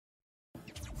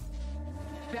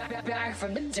Back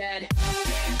from the dead.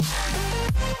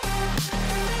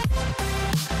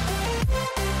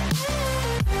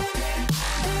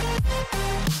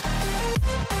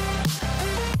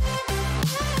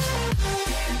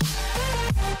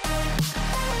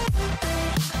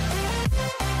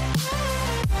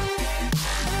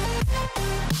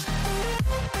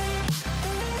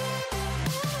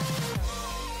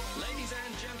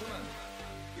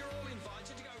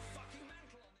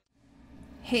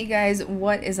 Hey guys,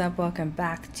 what is up? Welcome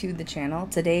back to the channel.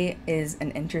 Today is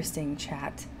an interesting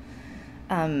chat.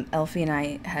 Elfie and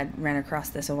I had ran across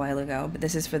this a while ago, but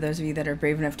this is for those of you that are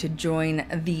brave enough to join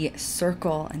the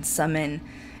circle and summon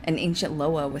an ancient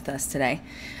LOA with us today.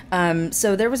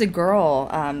 So there was a girl,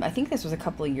 I think this was a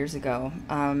couple of years ago,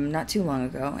 not too long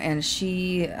ago, and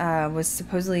she was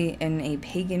supposedly in a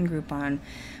pagan group on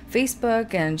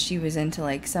Facebook, and she was into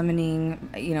like summoning,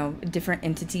 you know, different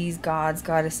entities, gods,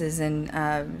 goddesses,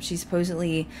 and she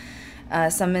supposedly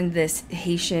summoned this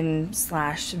Haitian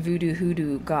slash voodoo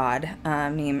hoodoo god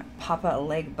named Papa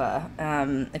Legba.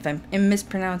 If I'm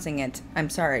mispronouncing it, I'm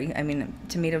sorry. I mean,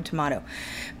 tomato, tomato.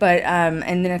 But,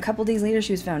 and then a couple days later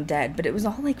she was found dead, but it was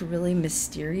all like really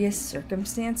mysterious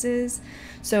circumstances.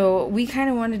 So we kind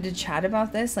of wanted to chat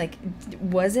about this. Like,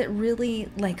 was it really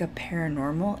like a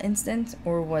paranormal instance,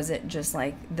 or was it just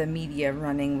like the media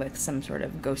running with some sort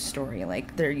of ghost story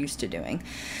like they're used to doing?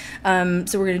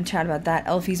 So we're going to chat about that.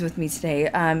 Elfie's with me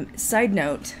today. Side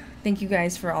note, thank you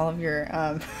guys for all of your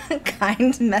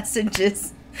kind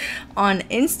messages on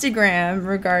Instagram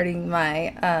regarding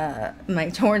my my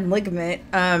torn ligament.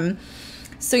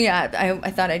 So yeah, I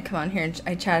thought I'd come on here and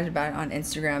I chatted about it on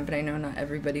Instagram, but I know not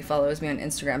everybody follows me on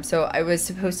Instagram. So I was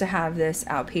supposed to have this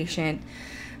outpatient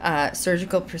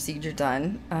surgical procedure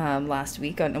done last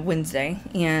week on a Wednesday,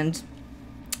 and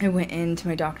I went into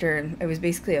my doctor, and it was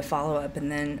basically a follow-up,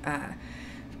 and then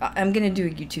I'm gonna do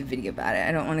a YouTube video about it.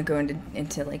 I don't want to go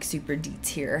into like super deets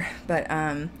here, but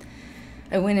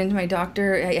I went into my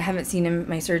doctor. I haven't seen him,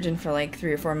 my surgeon, for like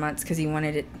 3 or 4 months because he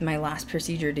wanted my last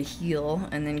procedure to heal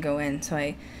and then go in. So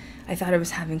I thought I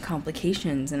was having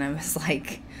complications, and I was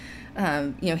like,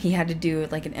 you know, he had to do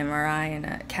like an MRI and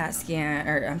a CAT scan,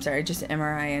 or I'm sorry, just an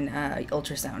MRI and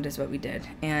ultrasound is what we did.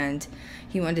 And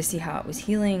he wanted to see how it was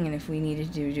healing and if we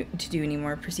needed to do any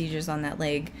more procedures on that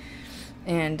leg.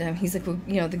 And he's like, well,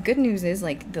 you know, the good news is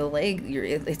like the leg,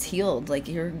 it's healed, like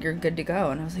you're good to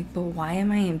go. And I was like, but why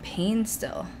am I in pain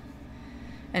still?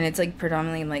 And it's like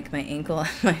predominantly like my ankle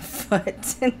and my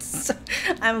foot. And so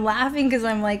I'm laughing because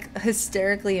I'm like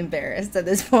hysterically embarrassed at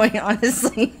this point,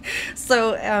 honestly.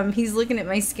 So he's looking at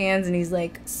my scans and he's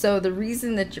like, so the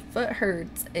reason that your foot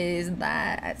hurts is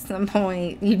that at some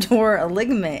point you tore a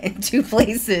ligament in 2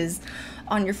 places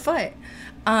on your foot.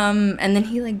 And then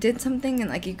he like did something and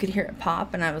like you could hear it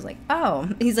pop, and I was like,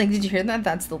 oh. He's like, did you hear that?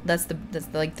 That's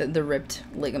the ripped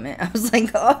ligament. I was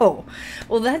like, oh,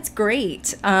 well, that's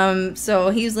great. So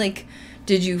he was like,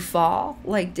 did you fall?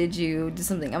 Like, did you do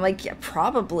something? I'm like, yeah,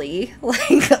 probably.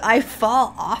 Like, I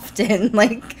fall often.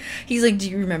 Like, he's like, do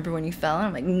you remember when you fell? And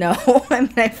I'm like, no. I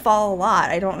mean, I fall a lot.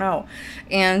 I don't know.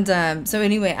 And so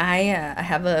anyway, I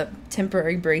have a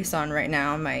temporary brace on right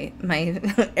now. My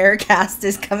air cast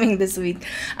is coming this week.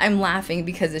 I'm laughing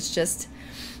because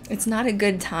it's not a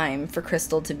good time for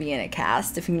Krystal to be in a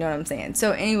cast, if you know what I'm saying.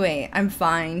 So anyway, I'm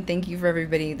fine. Thank you for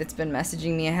everybody that's been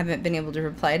messaging me. I haven't been able to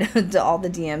reply to all the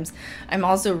DMs. I'm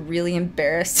also really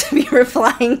embarrassed to be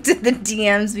replying to the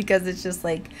DMs because it's just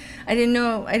like, I didn't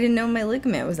know my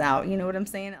ligament was out. You know what I'm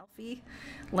saying, Elfie?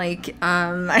 Like,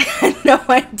 I had no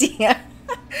idea.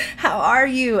 How are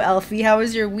you, Elfie? How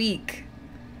was your week?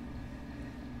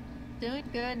 Doing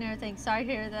good and everything. Sorry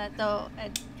to hear that, though.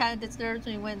 It kind of disturbs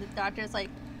me when the doctor's like,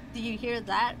 do you hear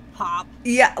that pop?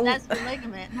 Yeah. That's the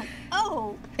ligament. I'm like,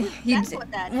 oh, that's what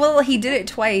that is. Well, he did it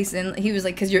twice, and he was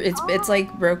like, because it's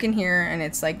like broken here and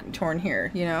it's like torn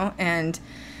here, you know? And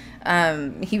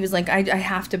he was like, I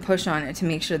have to push on it to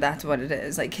make sure that's what it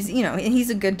is. Like, because, you know, he's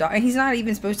a good doctor. He's not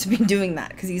even supposed to be doing that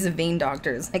because he's a vein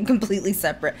doctor. It's like completely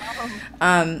separate.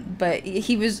 But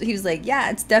he was like, yeah,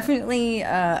 it's definitely,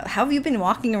 how have you been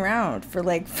walking around for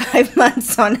like 5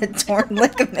 months on a torn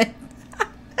ligament?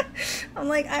 I'm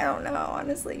like, I don't know,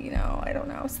 honestly, you know, I don't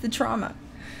know. It's the trauma.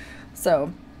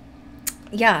 So,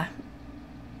 yeah.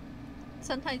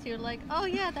 Sometimes you're like, oh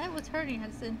yeah, that was hurting. I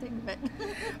just didn't think of it.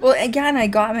 Well, again, I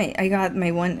got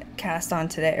my one cast on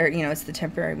today, or you know, it's the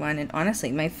temporary one, and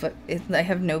honestly, my foot, I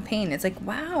have no pain. It's like,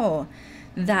 wow,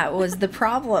 that was the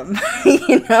problem,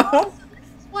 you know.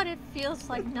 That's what it feels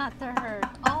like not to hurt.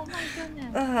 Oh my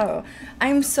goodness. Oh,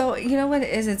 I'm so, you know what it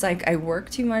is? It's like I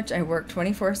work too much. I work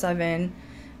 24/7.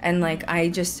 And, like,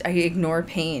 I ignore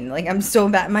pain. Like, I'm so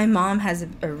bad. My mom has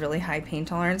a really high pain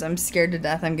tolerance. I'm scared to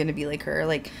death I'm going to be like her.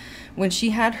 Like, when she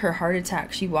had her heart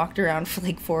attack, she walked around for,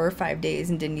 like, 4 or 5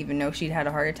 days and didn't even know she'd had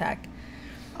a heart attack.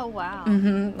 Oh, wow.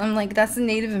 I'm like, that's the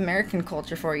Native American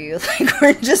culture for you. Like,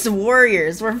 we're just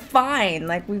warriors. We're fine.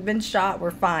 Like, we've been shot.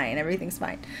 We're fine. Everything's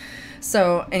fine.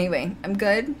 So, anyway, I'm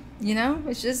good. You know,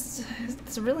 it's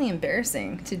really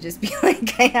embarrassing to just be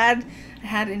like, I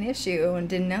had an issue and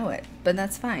didn't know it, but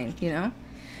that's fine, you know?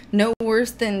 No worse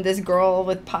than this girl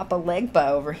with Papa Legba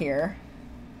over here.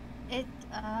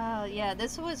 Yeah,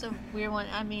 this was a weird one.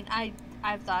 I mean,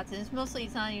 I've thoughts, and it's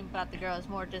not even about the girl, it's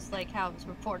more just like how it was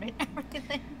reported and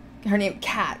everything. Her name,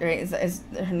 Kat, right?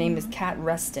 Her name is Kat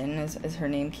Rustin, is her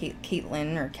name.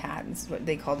 Caitlin, or Kat is what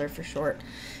they called her for short.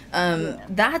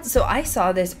 So I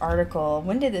saw this article.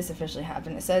 When did this officially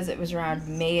happen? It says it was around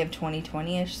May of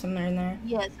 2020-ish, somewhere in there.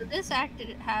 Yeah, so this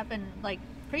happened like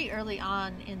pretty early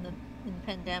on in the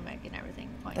pandemic and everything.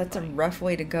 That's a rough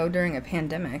way to go during a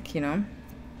pandemic, you know?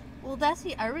 Well, that's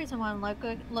the other reason why I'm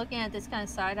looking at this kind of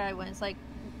side-eye when it's like,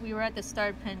 we were at the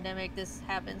start of the pandemic, this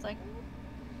happens, like,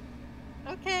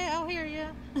 okay, I'll hear you.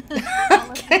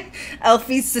 Okay.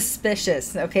 Elfie's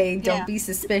suspicious, okay? Don't be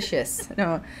suspicious.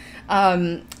 No.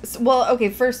 Well, okay,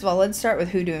 first of all, let's start with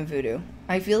hoodoo and voodoo.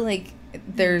 I feel like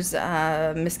there's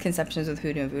misconceptions with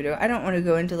hoodoo and voodoo. I don't want to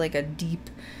go into, like, a deep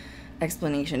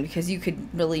explanation because you could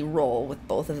really roll with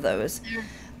both of those.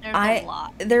 There's a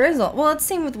lot. There is well, it's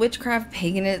same with witchcraft,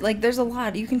 pagan. Like, there's a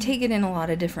lot. You can take it in a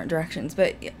lot of different directions.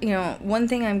 But, you know, one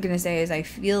thing I'm going to say is I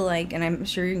feel like, and I'm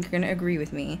sure you're going to agree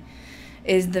with me,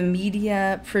 is the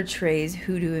media portrays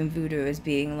hoodoo and voodoo as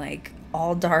being, like,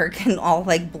 all dark and all,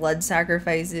 like, blood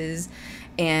sacrifices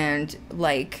and,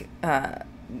 like,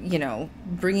 you know,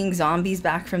 bringing zombies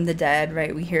back from the dead,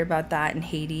 right? We hear about that in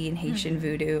Haiti and Haitian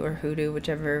voodoo or hoodoo,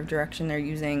 whichever direction they're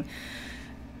using.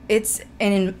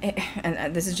 And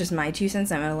this is just my 2 cents.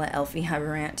 I'm gonna let Elfie have a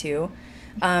rant too.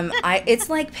 It's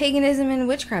like paganism and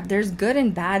witchcraft. There's good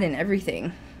and bad in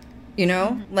everything, you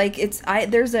know. Like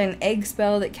there's an egg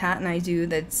spell that Kat and I do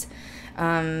that's,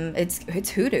 it's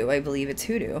hoodoo. I believe it's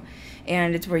hoodoo,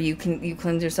 and it's where you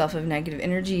cleanse yourself of negative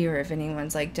energy, or if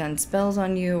anyone's like done spells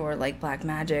on you, or like black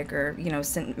magic, or you know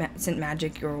sent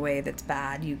magic your way that's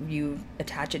bad. You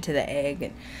attach it to the egg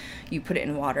and you put it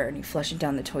in water and you flush it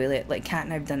down the toilet. Like, Kat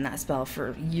and I've done that spell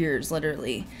for years,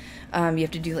 literally. You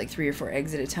have to do like 3 or 4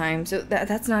 eggs at a time. So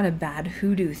that's not a bad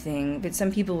hoodoo thing, but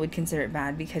some people would consider it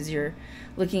bad because you're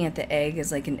looking at the egg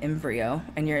as like an embryo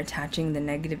and you're attaching the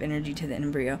negative energy to the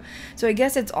embryo. So I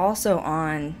guess it's also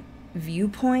on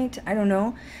viewpoint. I don't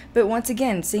know. But once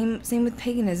again, same with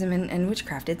paganism and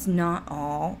witchcraft. It's not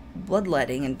all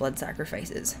bloodletting and blood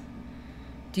sacrifices.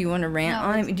 Do you want to rant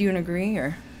on it? Do you agree,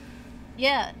 or?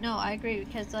 Yeah, no, I agree,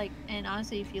 because like, and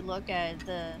honestly, if you look at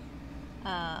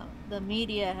the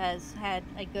media has had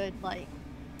a good, like,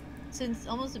 since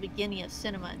almost the beginning of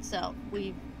cinema itself,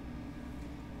 we've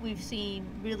seen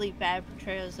really bad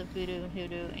portrayals of voodoo and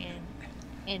hoodoo,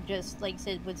 and just like I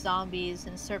said, with zombies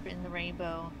and serpent in the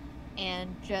rainbow,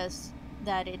 and just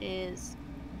that it is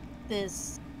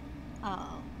this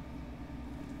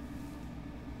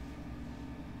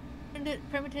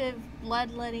primitive,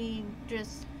 bloodletting,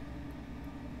 just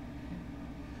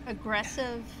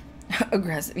aggressive,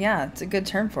 yeah, it's a good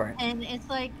term for it. And it's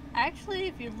like, actually,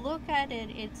 if you look at it,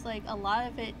 it's like a lot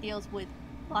of it deals with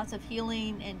lots of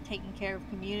healing and taking care of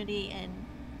community and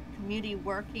community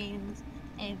workings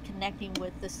and connecting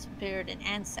with the spirit and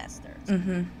ancestors.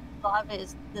 A lot of it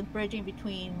is the bridging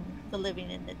between the living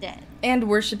and the dead, and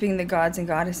worshiping the gods and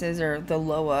goddesses, or the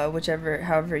LOA,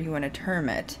 however you want to term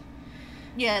it.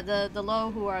 Yeah, the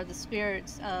LOA, who are the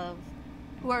spirits of,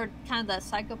 who are kind of the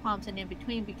psychopomps and in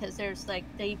between, because there's like,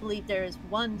 they believe there is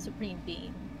one supreme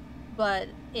being, but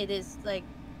it is like,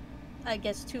 I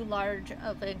guess, too large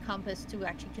of an encompass to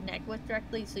actually connect with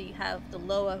directly. So you have the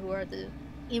LOA, who are the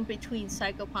in-between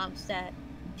psychopomps that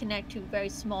connect to very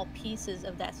small pieces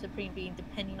of that supreme being,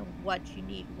 depending on what you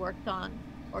need worked on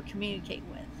or communicate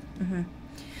with.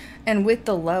 And with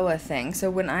the LOA thing,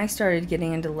 so when I started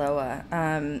getting into LOA,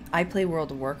 I play World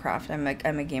of Warcraft. I'm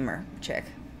a gamer chick.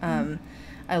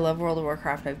 I love World of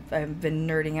Warcraft. I've been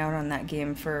nerding out on that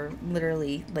game for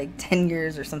literally like 10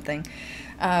 years or something.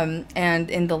 And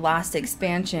in the last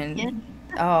expansion,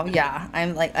 oh yeah,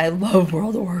 I love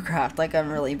World of Warcraft. Like, I'm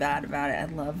really bad about it. I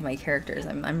love my characters.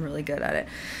 I'm really good at it.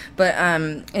 But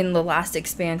in the last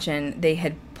expansion, they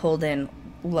had pulled in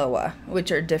LOA,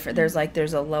 which are different. There's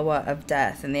a LOA of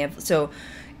death, and they have, so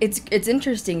it's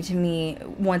interesting to me,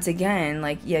 once again,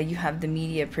 like, yeah, you have the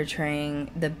media portraying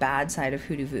the bad side of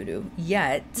hoodoo voodoo,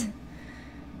 yet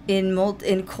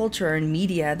in culture and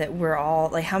media that we're all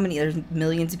like, how many, there's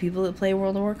millions of people that play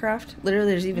World of Warcraft.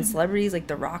 Literally, there's even celebrities, like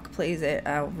The Rock plays it,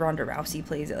 Ronda Rousey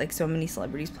plays it, like so many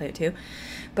celebrities play it too.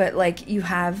 But like, you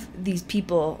have these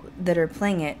people that are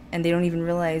playing it and they don't even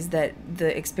realize that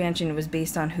the expansion was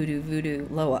based on hoodoo, voodoo,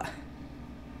 LOA.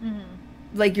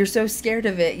 Like, you're so scared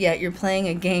of it, yet you're playing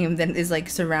a game that is like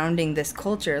surrounding this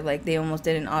culture. Like, they almost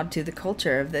did an odd to the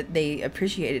culture of that, they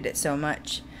appreciated it so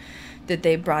much that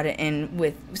they brought it in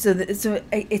with, so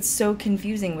it's so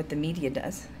confusing what the media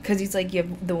does, because it's like, you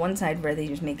have the one side where they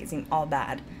just make it seem all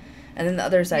bad, and then the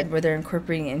other side where they're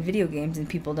incorporating it in video games and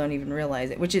people don't even realize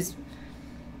it, which is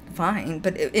fine,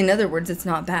 but in other words, it's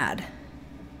not bad.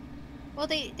 Well,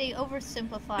 they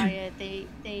oversimplify it.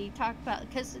 They talk about,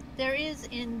 because there is,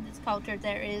 in this culture,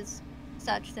 there is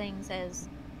such things as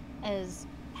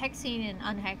hexing and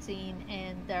unhexing,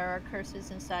 and there are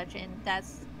curses and such, and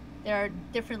there are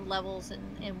different levels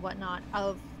and whatnot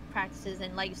of practices.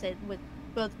 And like you said, with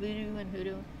both voodoo and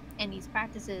hoodoo and these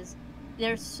practices,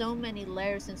 there's so many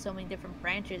layers and so many different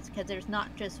branches, because there's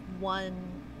not just one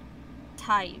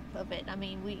type of it. I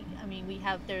mean, we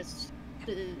have, there's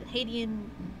the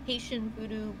Haitian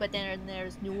voodoo, but then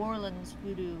there's New Orleans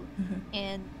voodoo,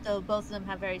 and though both of them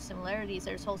have very similarities,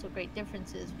 there's also great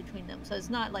differences between them. So it's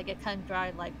not like a cut and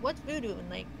dry, like, what's voodoo, and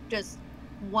like just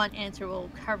one answer will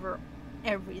cover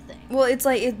everything. Well, it's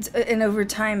like, and over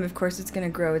time, of course, it's going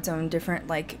to grow its own different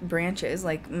like branches,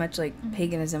 like much like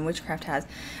paganism, witchcraft has.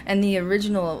 And the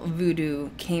original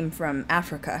voodoo came from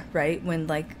Africa, right? When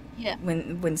like,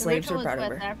 when slaves were brought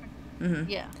over.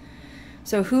 Yeah.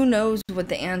 So who knows what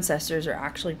the ancestors are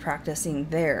actually practicing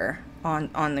there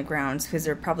on the grounds, because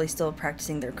they're probably still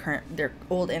practicing their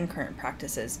old and current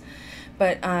practices.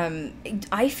 But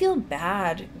I feel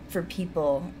bad for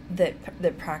people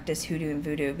that practice hoodoo and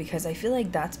voodoo, because I feel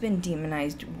like that's been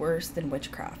demonized worse than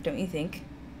witchcraft, don't you think?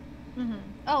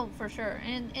 Oh, for sure.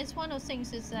 And it's one of those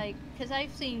things, is like, because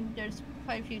I've seen, there's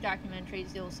quite a few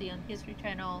documentaries you'll see on History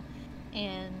Channel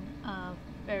and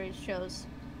various shows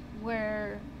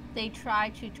where they try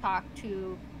to talk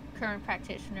to current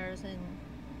practitioners, and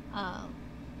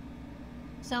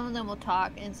some of them will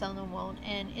talk and some of them won't,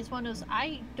 and it's one of those,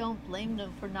 I don't blame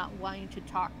them for not wanting to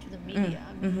talk to the media.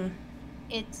 I mean,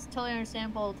 it's totally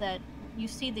understandable that you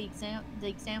see the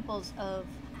examples of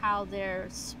how they're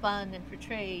spun and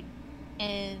portrayed,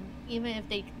 and even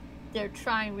if they're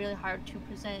trying really hard to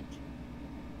present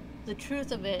the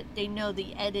truth of it, they know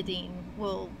the editing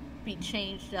will be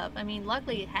changed up. I mean,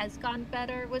 luckily it has gotten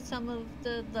better with some of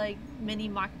the like mini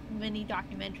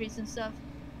documentaries and stuff,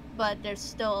 but there's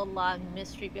still a lot of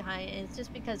mystery behind it, and it's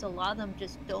just because a lot of them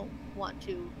just don't want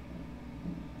to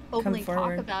openly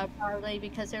talk about it probably,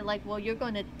 because they're like, well, you're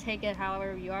going to take it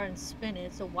however you are and spin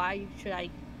it, so why should I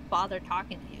bother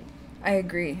talking to you? I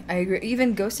agree.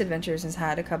 Even Ghost Adventures has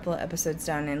had a couple of episodes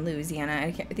down in Louisiana.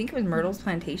 I think it was Myrtle's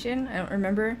Plantation. I don't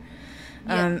remember.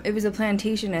 It was a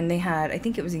plantation, and they had, I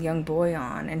think it was a young boy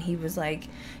on, and he was like,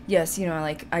 yes, you know,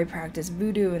 like, I practice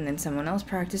voodoo, and then someone else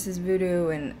practices voodoo,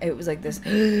 and it was like this,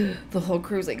 the whole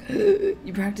crew's like,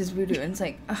 you practice voodoo, and it's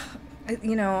like,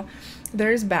 you know,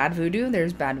 there's bad voodoo,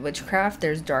 there's bad witchcraft,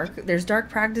 there's dark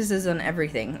practices on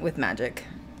everything with magic.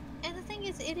 And the thing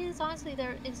is, it is honestly,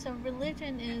 it's a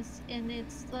religion, and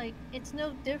it's like, it's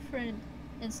no different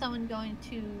than someone going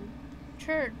to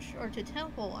church or to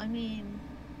temple. I mean,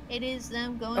 it is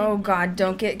them going. Oh God,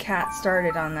 don't get Kat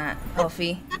started on that,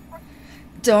 Elfie.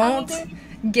 Don't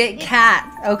get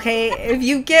Kat, okay? If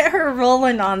you get her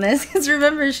rolling on this, because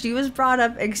remember, she was brought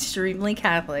up extremely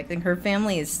Catholic, and her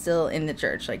family is still in the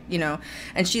church, like, you know,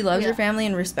 and she loves her family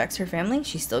and respects her family.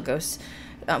 She still goes,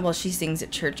 well, she sings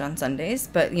at church on Sundays,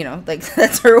 but, you know, like,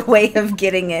 that's her way of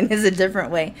getting in, is a different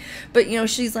way. But, you know,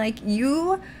 she's like,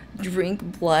 you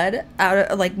drink blood out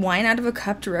of, like, wine out of a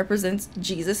cup to represent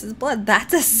Jesus's blood.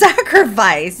 That's a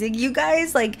sacrifice. Like, you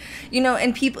guys, like, you know,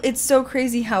 and people, it's so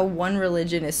crazy how one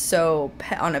religion is so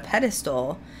on a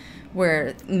pedestal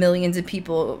where millions of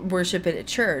people worship it at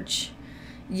church,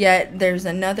 yet there's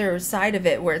another side of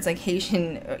it where it's like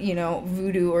Haitian, you know,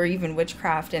 voodoo or even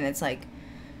witchcraft, and it's like,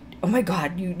 oh my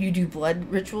God, you do blood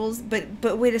rituals,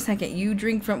 but wait a second, you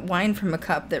drink wine from a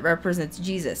cup that represents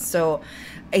Jesus. So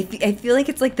I feel like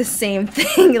it's like the same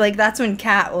thing. Like, that's when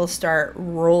Kat will start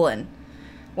rolling.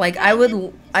 Like,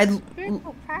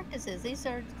 spiritual practices. These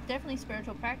are definitely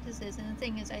spiritual practices, and the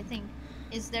thing is, I think,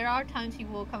 is there are times you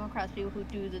will come across people who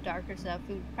do the darker stuff,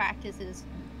 who practices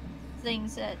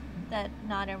things that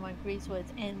not everyone agrees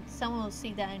with, and someone will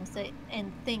see that and say,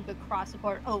 and think across the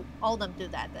board, oh, all of them do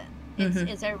that then.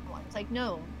 It's everyone. It's like,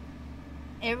 no,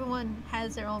 everyone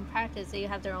has their own practice. They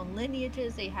have their own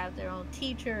lineages. They have their own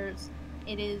teachers.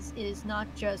 It is not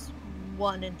just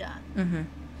one and done. Mm-hmm.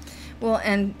 Well,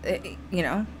 and you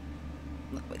know,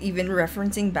 even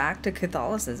referencing back to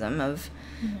Catholicism of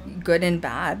good and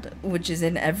bad, which is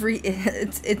in every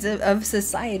it's of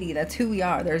society. That's who we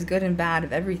are. There's good and bad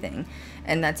of everything,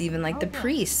 and that's even like the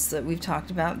priests that we've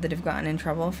talked about that have gotten in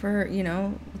trouble for, you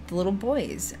know, the little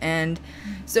boys. And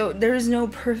so there is no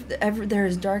there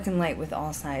is dark and light with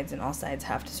all sides, and all sides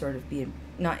have to sort of be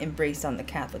not embraced on the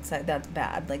Catholic side. That's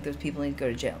bad. Like, those people need to go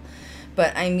to jail.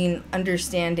 But I mean,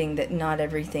 understanding that not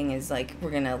everything is like,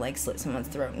 we're gonna like slit someone's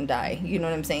throat and die. You know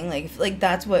what I'm saying? Like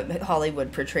that's what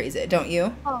Hollywood portrays it, don't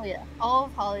you? Oh yeah, all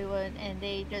of Hollywood, and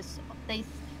they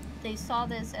saw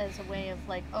this as a way of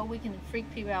like, oh, we can freak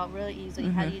people out really easily.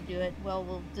 How do you do it? Well,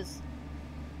 we'll just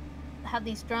have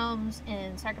these drums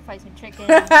and sacrificing chickens.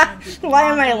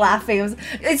 Why am I laughing?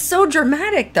 It's so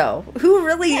dramatic, though. Who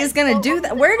really is gonna do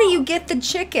that? Where do you get the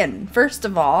chicken, first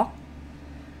of all?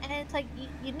 And it's like,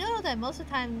 you know that most of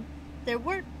the time there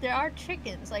are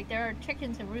chickens. Like, there are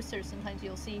chickens and roosters sometimes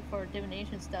you'll see for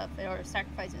divination stuff or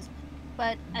sacrifices.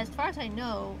 But as far as I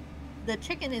know, the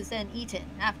chicken is then eaten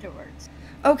afterwards.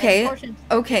 Okay. As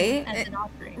an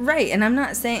offering. Right, and I'm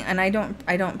not saying, and I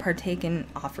don't partake in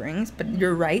offerings, but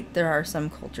you're right, there are some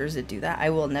cultures that do that.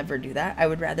 I will never do that. I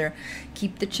would rather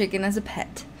keep the chicken as a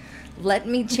pet. Let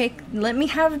me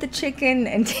have the chicken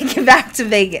and take it back to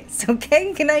Vegas,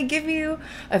 okay? Can I give you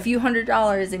a few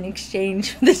 $100s in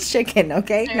exchange for this chicken,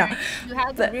 okay? Sorry, no. You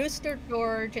have the Rooster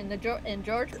George, and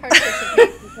George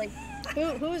participates. It's like,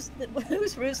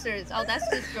 who's Roosters? Oh, that's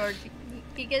just George.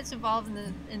 He gets involved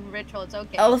in rituals.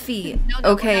 Okay. Elfie,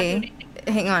 no, okay.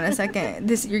 Hang on a second.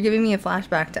 You're giving me a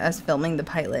flashback to us filming the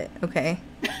pilot, okay?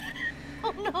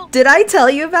 Oh no. Did I tell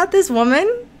you about this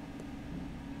woman?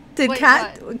 Did Wait,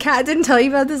 Kat didn't tell you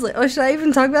about this? Oh, should I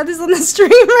even talk about this on the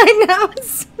stream right now?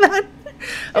 It's bad.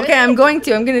 Okay, I'm going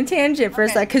to tangent for a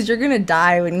sec, because you're going to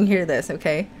die when you hear this,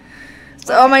 okay?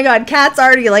 So, oh my god, Kat's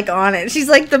already, like, on it. She's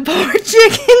like, the poor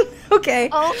chicken. Okay.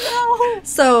 Oh no.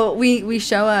 So, we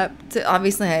show up to,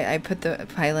 obviously, I put the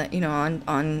pilot, you know, on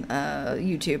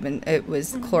YouTube, and it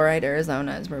was Chloride,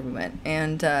 Arizona is where we went.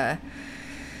 And,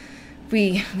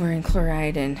 we were in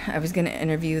Chloride, and I was going to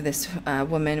interview this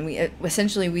woman.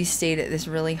 We stayed at this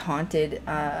really haunted,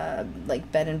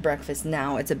 like, bed and breakfast.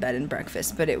 Now it's a bed and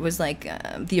breakfast, but it was like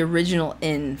the original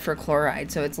inn for Chloride.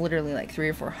 So it's literally like 300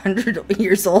 or 400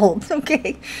 years old.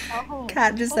 Okay. Oh,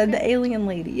 Kat just said the alien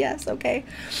lady. Yes. Okay.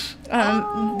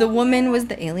 The woman was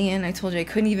the alien. I told you I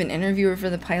couldn't even interview her for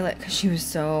the pilot because she was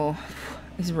so,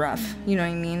 it was rough. You know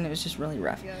what I mean? It was just really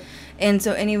rough. Yeah. And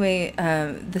so anyway,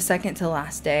 the second to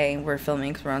last day, we're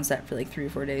filming because we're on set for like 3 or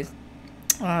 4 days.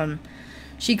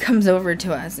 She comes over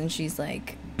to us and she's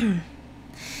like,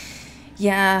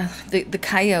 yeah, the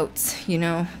coyotes, you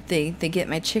know, they get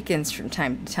my chickens from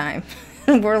time to time.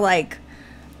 And we're like,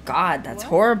 God, that's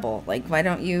horrible. Like, why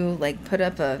don't you, like, put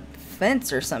up a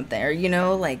fence or something? Or, you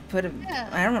know, like,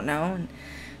 I don't know. And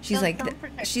she's like,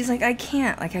 I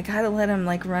can't. Like, I gotta let them,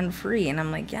 like, run free. And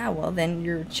I'm like, yeah, well, then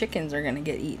your chickens are gonna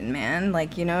get eaten, man.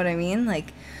 Like, you know what I mean?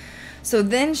 Like, so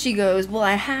then she goes, well,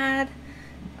 I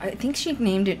think she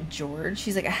named it George.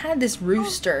 She's like, I had this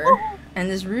rooster,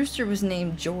 and this rooster was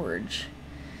named George.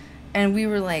 And we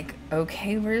were like,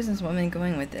 okay, where is this woman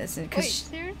going with this? And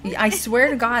seriously? I swear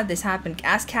to God, this happened.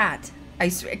 Ask Kat.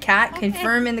 Kat,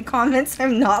 confirm in the comments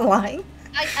I'm not lying.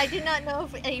 I did not know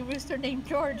of a rooster named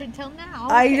George until now.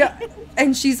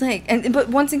 And she's like, but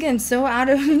once again, so out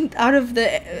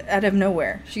of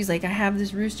nowhere, she's like, I have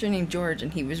this rooster named George,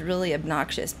 and he was really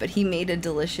obnoxious, but he made a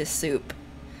delicious soup,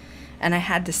 and I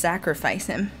had to sacrifice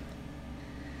him.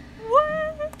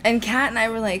 What? And Kat and I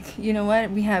were like, you know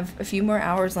what? We have a few more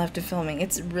hours left of filming.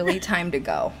 It's really time to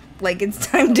go. Like, it's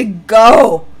time to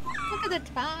go. Look at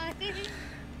the time.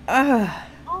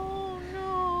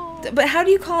 But how do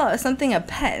you call something a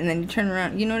pet and then you turn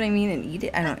around, you know what I mean, and eat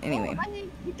it? I don't, anyway. I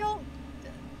mean, you don't,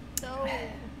 so,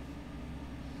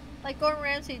 like Gordon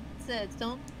Ramsay says,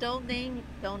 don't name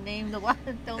the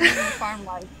farm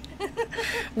life.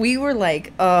 We were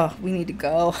like, oh, we need to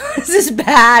go. This is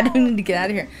bad. We need to get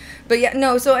out of here. But yeah,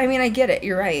 no, so I mean, I get it.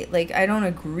 You're right. Like, I don't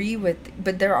agree with,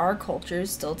 but there are cultures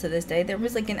still to this day. There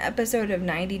was like an episode of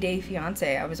 90 Day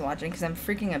Fiance I was watching because I'm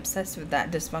freaking obsessed with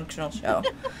that dysfunctional show.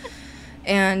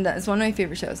 And it's one of my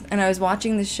favorite shows. And I was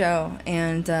watching the show,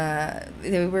 and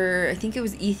they were, I think it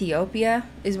was Ethiopia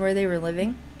is where they were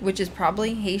living, which is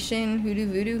probably Haitian,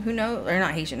 hoodoo, voodoo, who knows? Or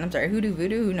not Haitian, I'm sorry, hoodoo,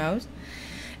 voodoo, who knows?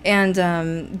 And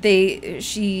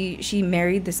she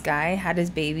married this guy, had his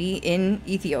baby in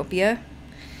Ethiopia,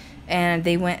 and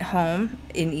they went home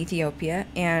in Ethiopia,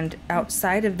 and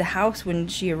outside of the house when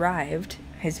she arrived,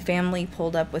 his family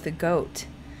pulled up with a goat.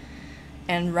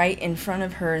 and right in front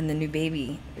of her and the new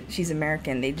baby, she's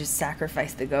American, they just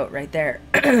sacrificed the goat right there.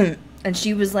 And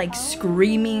she was like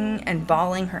screaming and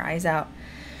bawling her eyes out.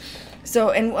 So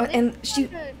and she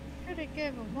should have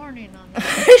given a warning on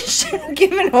that. should have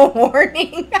given a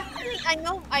warning. I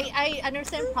know, I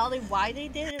understand probably why they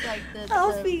did it, like the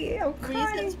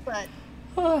reasons, but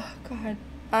oh god.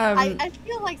 I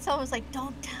feel like someone's like,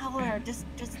 don't tell her, just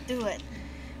do it.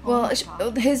 Well,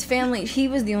 his family, he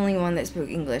was the only one that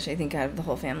spoke English, I think, out of the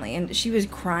whole family. And she was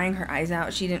crying her eyes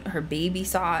out. Her baby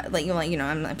saw it. Like,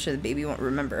 I'm sure the baby won't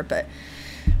remember, but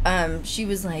she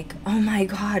was like, oh my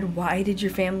God, why did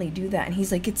your family do that? And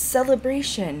he's like, it's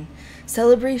celebration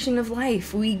of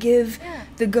life. We give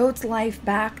the goat's life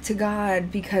back to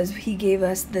God because he gave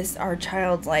us our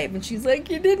child's life. And she's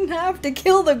like, you didn't have to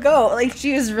kill the goat. Like,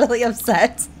 she was really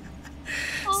upset.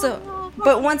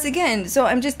 But once again, so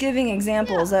I'm just giving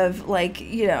examples of, like,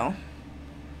 you're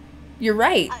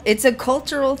right. It's a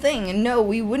cultural thing. And no,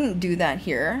 we wouldn't do that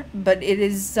here. But it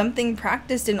is something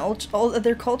practiced in all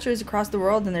other cultures across the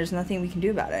world, and there's nothing we can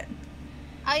do about it.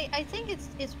 I think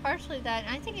it's partially that.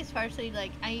 And I think it's partially,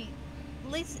 like, at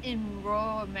least in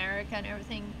rural America and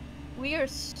everything, we are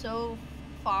so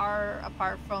far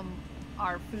apart from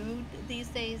our food these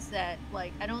days that,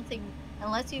 like, I don't think,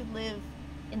 unless you live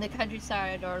in the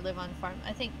countryside or live on farm,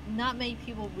 I think not many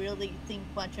people really think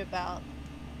much about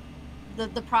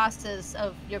the process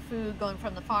of your food going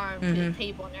from the farm to the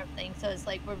table and everything. So it's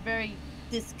like we're very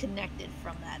disconnected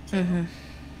from that too.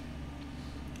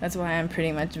 That's why I'm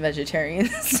pretty much vegetarian.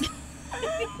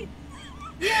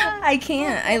 Yeah, I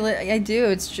can't. I do.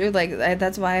 It's true. Like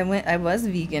that's why I was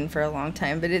vegan for a long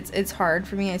time, but it's hard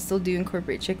for me. I still do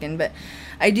incorporate chicken, but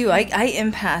I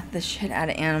empath the shit out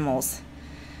of animals.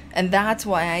 And that's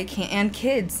why I can't. And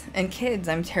kids.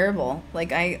 I'm terrible.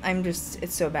 Like, I'm just,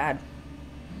 it's so bad.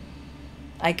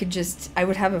 I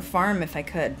would have a farm if I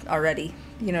could already.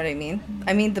 You know what I mean?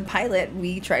 I mean, the pilot,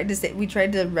 we tried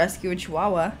to rescue a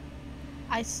Chihuahua.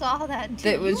 I saw that too.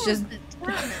 That was just.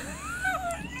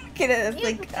 I was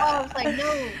like,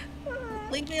 no,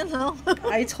 leave me alone.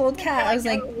 I told Kat, I was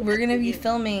like, we're going to be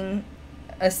filming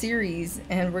a series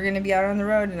and we're gonna be out on the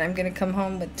road and I'm gonna come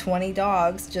home with 20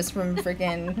 dogs just from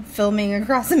freaking filming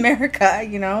across America,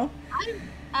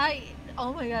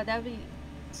 oh my God, that'd be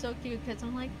so cute because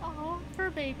I'm like, oh,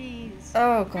 fur babies.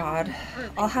 Oh God,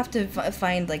 I'll have to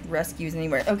find like rescues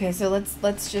anywhere. Okay, so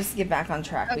let's just get back on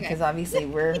track because obviously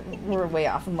we're way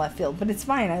off in left field, but it's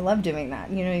fine. I love doing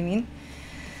that. You know what I mean?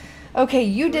 Okay,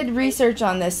 you did research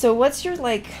on this. So what's your,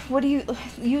 like, what do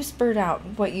you spurred out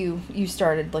what you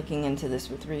started looking into this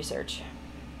with research?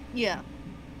 Yeah.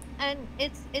 And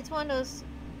it's one of those,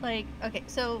 like, okay,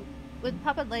 so with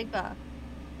Papa Legba,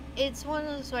 it's one of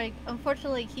those, like,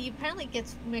 unfortunately, he apparently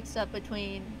gets mixed up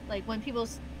between, like, when people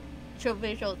show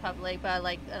visuals of Papa Legba,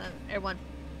 like, everyone,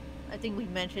 I think we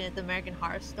mentioned it, the American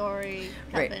Horror Story,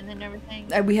 Coven and everything.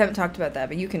 We haven't talked about that,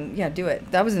 but you can, do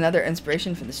it. That was another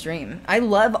inspiration for the stream. I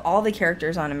love all the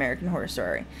characters on American Horror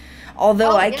Story.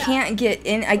 Although I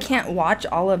can't watch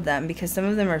all of them because some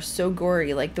of them are so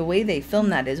gory. Like, the way they film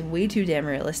that is way too damn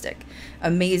realistic.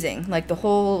 Amazing. Like, the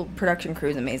whole production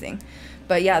crew is amazing.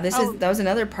 But yeah, that was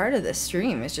another part of this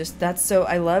stream. It's just,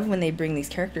 I love when they bring these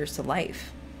characters to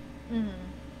life. Mm-hmm.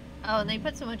 Oh, and they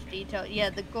put so much detail.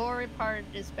 Yeah, the gory part,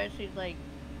 especially, like,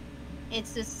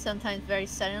 it's just sometimes very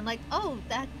sudden. Like, oh,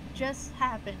 that just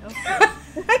happened. Okay.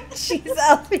 Jeez,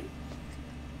 Alfie.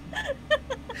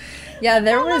 Yeah,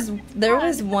 there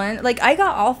was one, like, I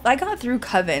got through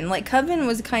Coven. Like, Coven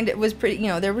was pretty,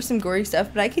 there was some gory stuff,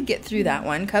 but I could get through that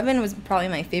one. Coven was probably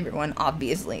my favorite one,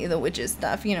 obviously, the witches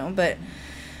stuff, but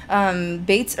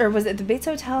Bates, or was it the Bates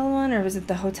Hotel one, or was it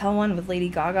the hotel one with Lady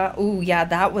Gaga? Ooh, yeah,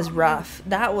 that was rough.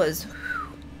 That was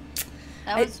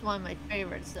one of my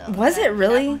favorites, though. Was it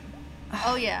really?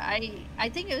 Oh yeah, I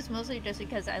think it was mostly just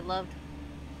because I loved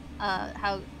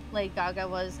how Lady Gaga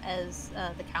was as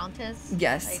the Countess.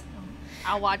 Yes. Like,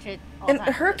 I'll watch it all and the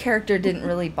time. Her character didn't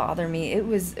really bother me. It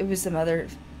was some other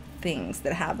things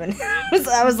that happened.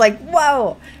 I was like,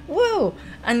 whoa,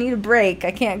 I need a break.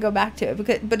 I can't go back to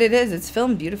it but it's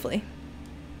filmed beautifully.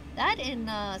 That in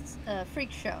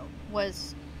Freak Show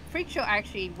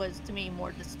actually was to me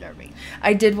more disturbing.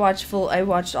 I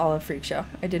watched all of Freak Show.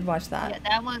 I did watch that. Yeah,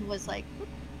 that one was like,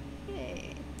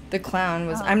 yay. The clown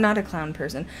was, I'm not a clown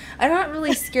person. I'm not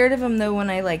really scared of him though when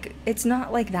it's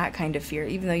not like that kind of fear,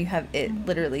 even though you have it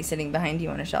literally sitting behind you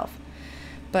on a shelf.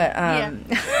 But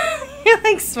you're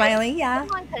like smiling, yeah.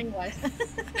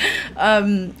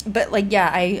 But like, yeah,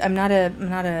 I'm not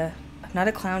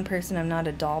a clown person. I'm not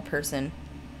a doll person.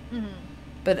 Mm-hmm.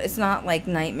 But it's not like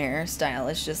nightmare style.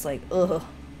 It's just like, ugh.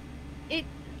 It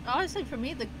honestly, for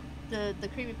me, the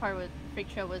creepy part with Freak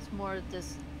Show was more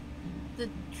the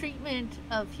treatment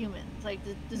of humans, like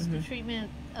the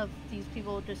treatment of these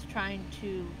people just trying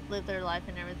to live their life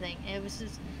and everything. And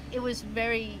it was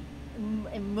very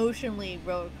emotionally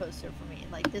roller coaster for me.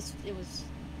 Like it was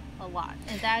a lot,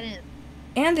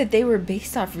 and that they were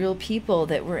based off real people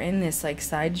that were in this like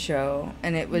sideshow,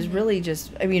 and it was really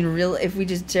just, I mean, real. If we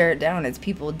just tear it down, it's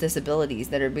people with disabilities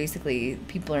that are basically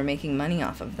people are making money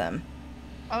off of them.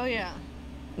 Oh yeah,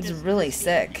 it's really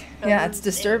sick. Yeah, it's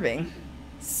disturbing.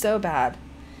 So bad.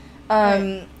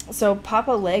 So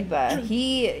Papa Legba,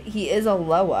 he is a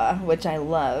LOA, which I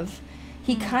love.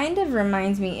 He kind of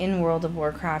reminds me in World of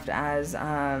Warcraft as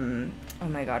oh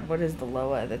my god, what is the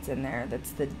LOA that's in there?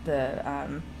 That's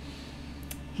the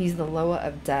he's the LOA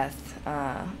of death.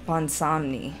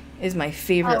 Bonsomni is my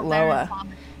favorite LOA.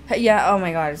 Yeah, oh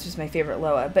my god, it's just my favorite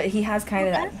LOA. But he has kind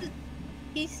of that.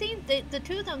 He seemed the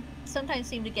two of them sometimes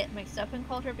seem to get mixed up in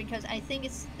culture, because I think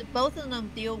it's both of them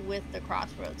deal with the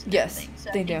crossroads. And yes, everything. So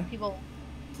they do. People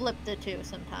flip the two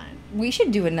sometimes. We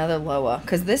should do another LOA,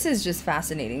 because this is just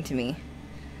fascinating to me.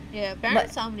 Yeah, Baron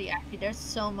Somebody, actually, there's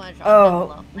so much on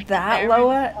oh, like that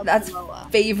LOA, that's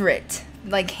favorite.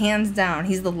 Like, hands down.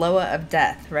 He's the LOA of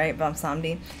death, right,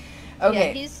 Bonsomni?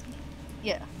 Okay.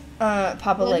 Yeah,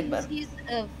 Papa Legba. He's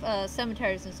of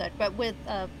cemeteries and such, but with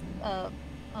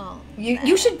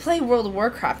you should play World of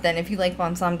Warcraft then if you like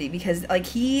Bonsomni, because like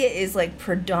he is like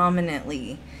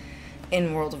predominantly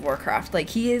in World of Warcraft. Like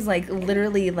he is like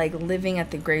literally like living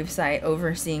at the gravesite,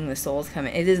 overseeing the souls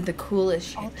coming. It is the coolest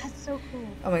shit. Oh, that's so cool.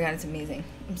 Oh my god, it's amazing.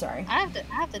 I'm sorry. I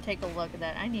have to take a look at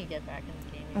that. I need to get back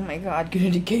into gaming. Oh my god, get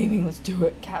into gaming. Let's do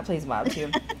it. Cat plays WoW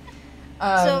too.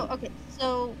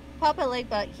 So Papa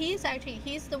Legba,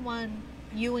 he's the one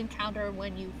you encounter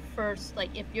when you first,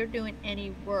 like, if you're doing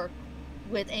any work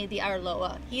with any of the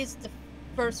LOA, he's the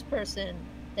first person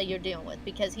that you're dealing with,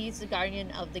 because he's the guardian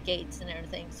of the gates and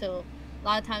everything. So a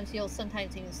lot of times you'll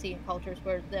sometimes even see in cultures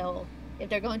where if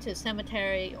they're going to a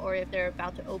cemetery, or if they're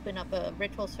about to open up a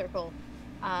ritual circle,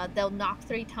 they'll knock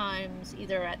 3 times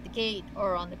either at the gate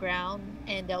or on the ground,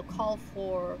 and they'll call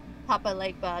for Papa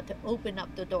Legba to open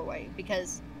up the doorway,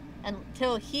 because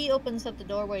until he opens up the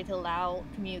doorway to allow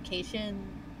communication,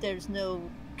 there's no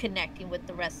connecting with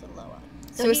the rest of the LOA.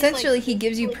 So essentially, he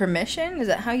gives you permission? Is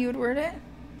that how you would word it?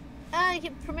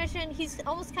 Permission. He's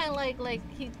almost kind of like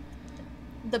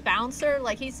the bouncer.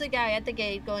 Like, he's the guy at the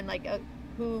gate going like,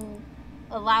 who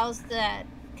allows that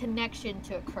connection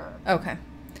to occur. Okay.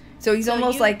 So he's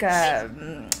almost like a,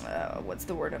 what's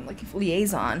the word I'm looking for?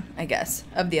 Liaison, I guess,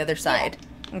 of the other side.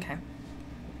 Yeah. Okay.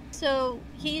 So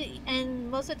and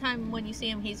most of the time when you see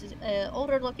him, he's an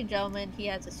older looking gentleman. He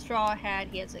has a straw hat.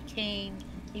 He has a cane.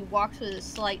 He walks with a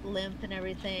slight limp and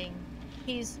everything.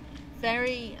 He's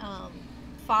very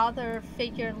father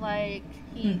figure like.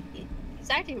 He's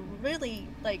actually really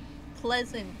like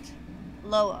pleasant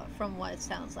LOA from what it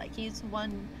sounds like. He's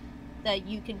one that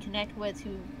you can connect with,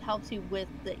 who helps you with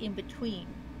the in between,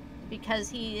 because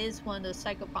he is one of those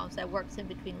psychopomps that works in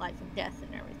between life and death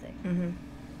and everything.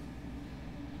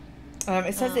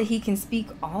 It says that he can speak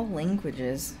all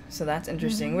languages, so that's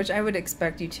interesting, which I would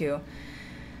expect you to.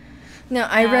 No,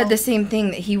 I read the same thing,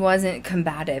 that he wasn't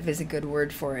combative is a good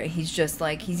word for it. He's just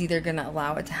like, he's either going to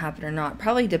allow it to happen or not,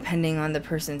 probably depending on the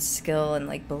person's skill and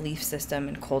like belief system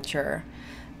and culture.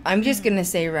 I'm just going to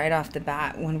say right off the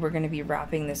bat, when we're going to be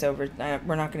wrapping this over,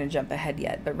 we're not going to jump ahead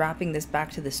yet, but wrapping this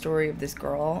back to the story of this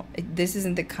girl, this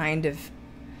isn't the kind of,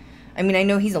 I mean, I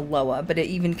know he's a LOA, but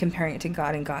even comparing it to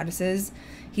God and Goddesses,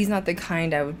 he's not the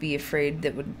kind I would be afraid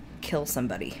that would kill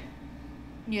somebody.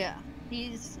 Yeah,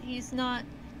 he's not.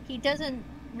 He doesn't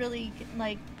really,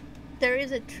 like, there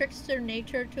is a trickster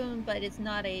nature to him, but it's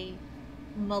not a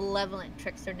malevolent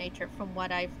trickster nature from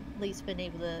what I've at least been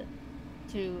able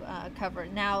to cover.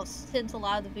 Now, since a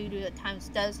lot of the voodoo at times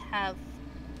does have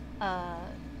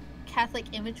Catholic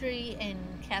imagery and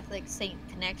Catholic saint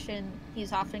connection,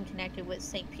 he's often connected with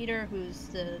Saint Peter, who's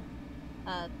the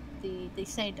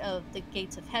saint of the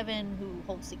gates of heaven, who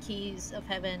holds the keys of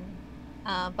heaven.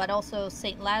 But also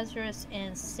Saint Lazarus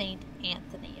and Saint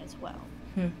Anthony as well.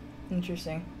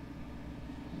 Interesting.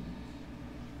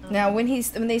 Now, when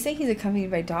they say he's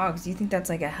accompanied by dogs, do you think that's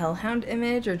like a hellhound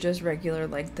image, or just regular,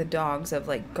 like the dogs of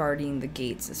like guarding the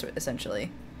gates,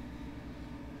 essentially?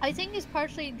 I think it's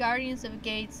partially guardians of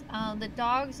gates. The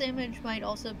dog's image might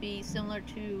also be similar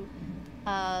to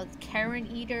Karen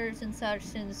eaters and such,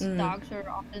 since dogs are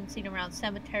often seen around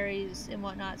cemeteries and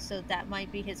whatnot, so that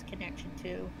might be his connection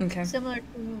too. Okay. Similar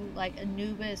to like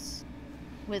Anubis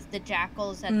with the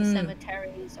jackals at the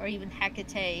cemeteries, or even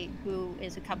Hecate, who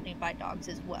is accompanied by dogs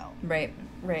as well. Right,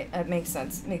 right. That makes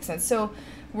sense. Makes sense. So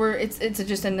it's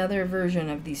just another version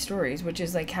of these stories, which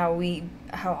is like how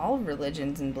all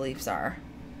religions and beliefs are.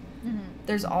 Mm-hmm.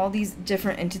 There's all these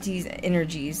different entities,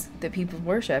 energies that people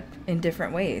worship in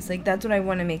different ways. Like, that's what I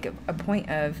want to make a point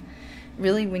of.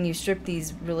 Really, when you strip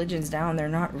these religions down, they're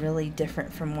not really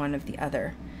different from one of the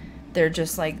other. They're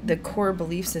just like, the core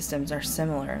belief systems are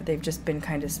similar. They've just been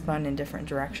kind of spun in different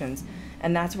directions.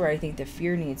 And that's where I think the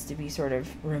fear needs to be sort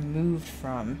of removed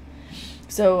from.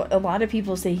 So a lot of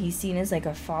people say he's seen as like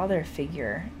a father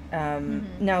figure.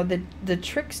 Now, the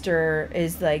trickster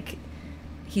is like,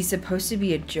 he's supposed to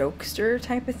be a jokester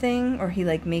type of thing, or he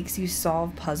like makes you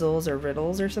solve puzzles or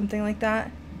riddles or something like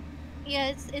that.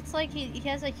 Yeah, it's like he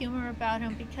has a humor about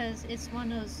him, because it's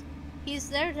one of those, he's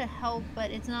there to help,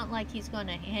 but it's not like he's going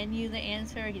to hand you the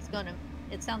answer.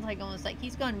 It sounds like almost like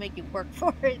he's going to make you work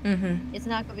for it. Mm-hmm. It's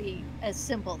not going to be a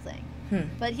simple thing.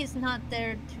 But he's not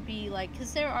there to be like,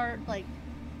 because there are like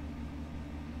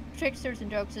tricksters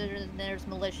and jokesters, and there's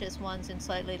malicious ones and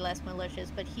slightly less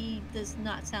malicious, but he does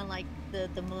not sound like the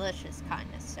malicious kind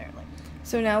necessarily.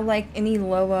 So now, like any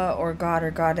Loa or god or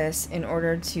goddess, in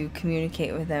order to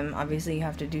communicate with them, obviously you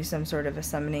have to do some sort of a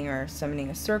summoning, or summoning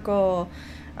a circle,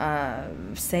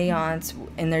 seance,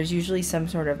 and there's usually some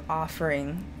sort of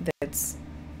offering that's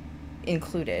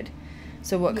included.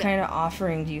 So what kind of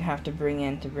offering do you have to bring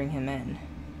in to bring him in?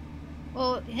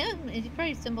 Well, it's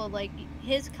pretty simple. Like,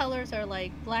 his colors are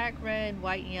like black, red,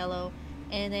 white, and yellow.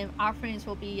 And then offerings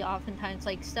will be oftentimes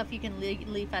like stuff you can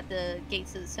leave at the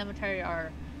gates of the cemetery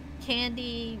are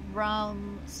candy,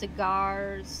 rum,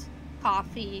 cigars,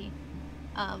 coffee,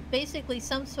 basically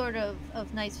some sort of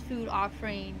nice food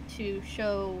offering to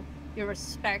show your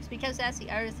respects, because that's the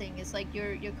other thing, is like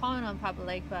you're calling on Papa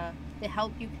Legba to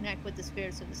help you connect with the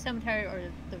spirits of the cemetery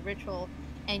or the ritual,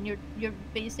 and you're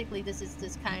basically, this is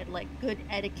this kind of like good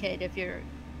etiquette if you're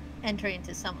entering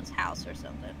into someone's house or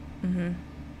something. Mm-hmm.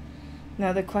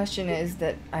 Now the question is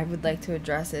that I would like to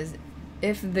address is,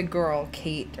 if the girl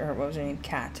Kate, or what was her name,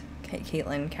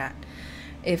 Caitlin,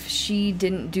 if she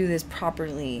didn't do this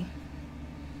properly,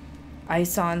 I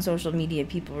saw on social media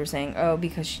people were saying, oh,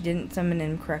 because she didn't summon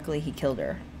him correctly, he killed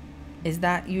her. Is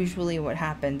that usually what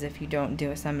happens if you don't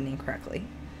do a summoning correctly?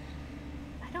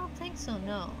 I don't think so,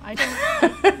 no. I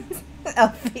don't.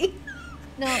 Elfie?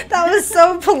 No. That was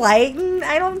so polite.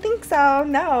 I don't think so.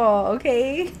 No.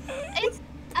 Okay.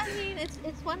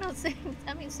 It's one of those things.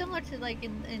 I mean, similar to like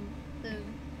in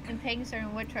Paganism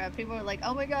and Witchcraft, people are like,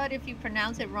 oh my god, if you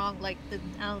pronounce it wrong, like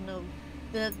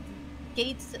the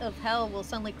gates of hell will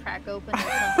suddenly crack open or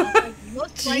something. Like,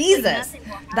 most Jesus,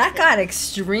 that got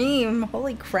extreme.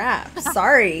 Holy crap.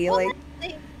 Sorry. Well,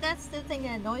 that's the thing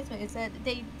that annoys me, is that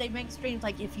they make streams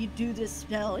like, if you do this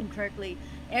spell incorrectly,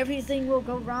 everything will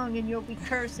go wrong and you'll be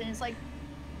cursed. And it's like,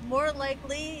 more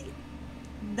likely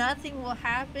nothing will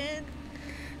happen.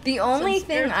 The only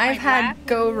thing I've had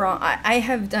go wrong, I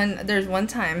have done, there's one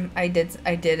time I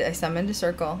summoned a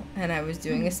circle and I was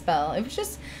doing a spell. It was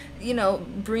just,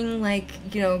 bring like,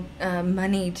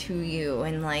 money to you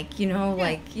and like,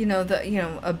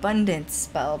 the, abundance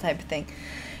spell type of thing.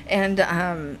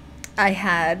 And I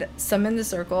had summoned the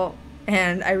circle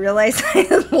and I realized I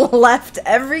left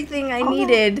everything I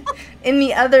needed in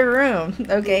the other room.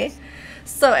 Okay.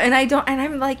 So, and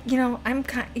I'm like, I'm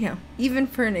kind, even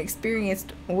for an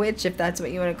experienced witch, if that's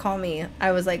what you want to call me,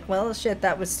 I was like, well, shit,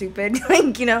 that was stupid.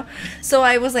 Like, so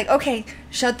I was like, okay,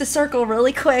 shut the circle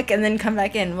really quick and then come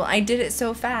back in. Well, I did it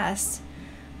so fast.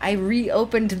 I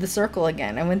reopened the circle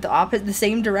again. I went the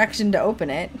same direction to open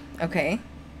it. Okay.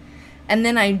 And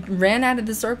then I ran out of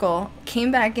the circle,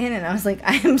 came back in, and I was like,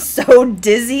 I am so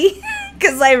dizzy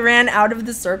because I ran out of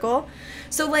the circle.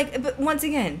 So like, but once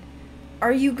again,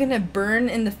 are you going to burn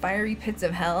in the fiery pits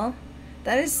of hell?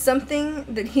 That is something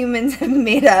that humans have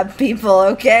made up, people,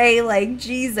 okay? Like,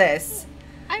 Jesus.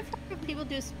 I've heard people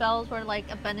do spells where,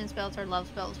 like, abundance spells or love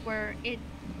spells, where it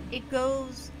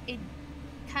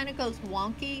kind of goes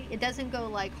wonky. It doesn't go,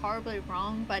 like, horribly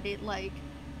wrong, but it, like,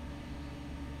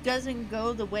 doesn't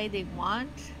go the way they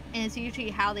want. And it's usually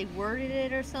how they worded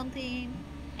it or something,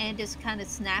 and just kind of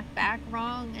snap back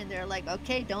wrong, and they're like,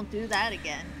 okay, don't do that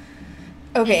again.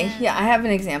 Okay, yeah, I have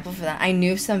an example for that. I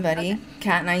knew somebody,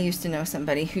 Kat and I used to know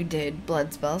somebody who did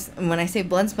blood spells. And when I say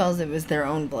blood spells, it was their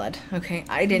own blood, okay?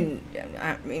 I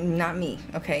mean, not me,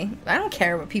 okay? I don't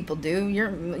care what people do.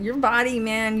 Your body,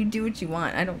 man, you do what you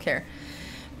want. I don't care.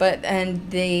 But,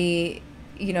 and they,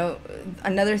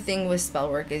 another thing with spell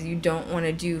work is you don't want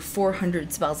to do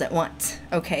 400 spells at once,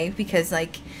 okay? Because,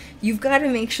 like, you've got to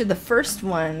make sure the first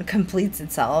one completes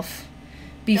itself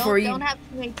before you don't have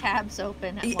too many tabs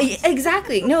open at once.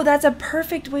 Exactly. No, that's a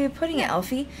perfect way of putting it,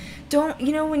 Elfie. Don't,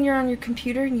 you know, when you're on your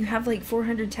computer and you have like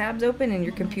 400 tabs open and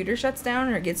your computer shuts down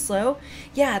or it gets slow?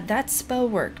 Yeah, that's spell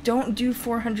work. Don't do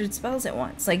 400 spells at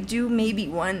once. Like, do maybe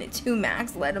 1, 2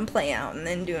 max, let them play out, and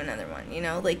then do another one, you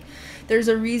know? Like, there's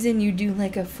a reason you do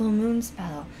like a full moon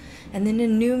spell and then a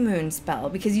new moon spell,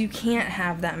 because you can't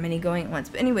have that many going at once.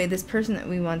 But anyway, this person that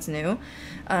we once knew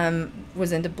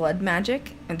was into blood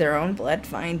magic, and their own blood.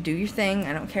 Fine, do your thing,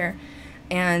 I don't care.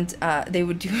 And they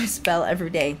would do a spell every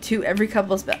day, every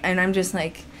couple of spells, and I'm just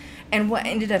like, and what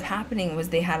ended up happening was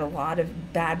they had a lot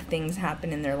of bad things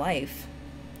happen in their life.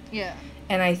 Yeah.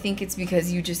 And I think it's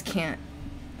because you just can't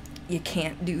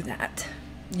do that.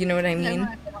 You know what I mean?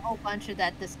 A whole bunch of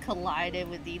that just collided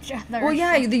with each other. Well,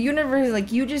 yeah, the universe,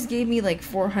 like, you just gave me like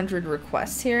 400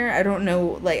 requests here. I don't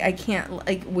know, like, I can't,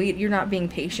 like, wait, you're not being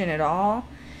patient at all.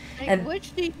 Like, and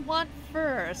which do you want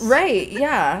first? Right,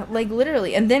 yeah, like,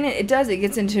 literally. And then it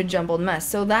gets into a jumbled mess.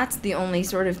 So that's the only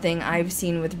sort of thing I've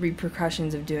seen with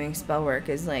repercussions of doing spell work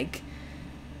is, like,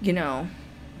 you know,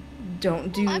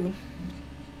 don't do...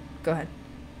 Go ahead.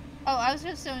 Oh, I was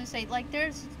just going to say, like,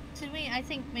 there's... To me, I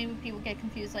think maybe people get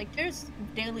confused. Like, there's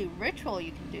daily ritual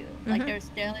you can do. Like, there's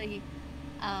daily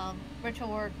ritual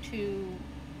work to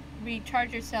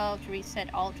recharge yourself, to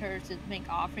reset altars, to make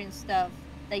offering stuff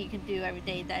that you can do every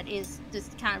day that is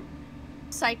just kind of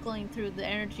cycling through the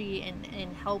energy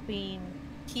and helping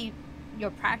keep your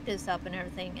practice up and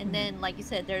everything. And then, like you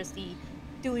said, there's the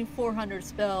doing 400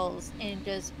 spells and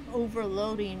just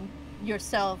overloading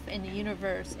yourself and the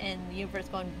universe, and the universe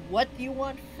going, what do you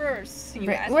want first?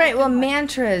 Right. Well,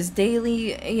 mantras,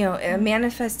 daily, you know,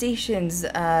 manifestations,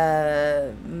 what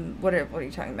are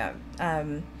you talking about?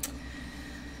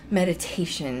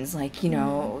 Meditations, like, you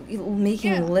know,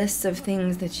 making lists of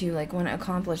things that you, like, want to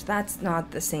accomplish. That's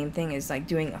not the same thing as, like,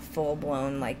 doing a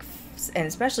full-blown, like, and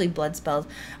especially blood spells.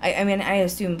 I mean, I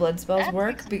assume blood spells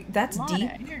work, but that's deep.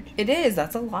 It is.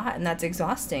 That's a lot, and that's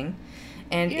exhausting.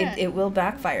 And it will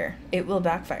backfire. It will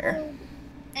backfire.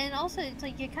 And also, it's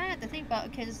like, you kind of have to think about,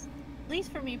 because at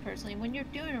least for me personally, when you're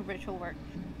doing a ritual work,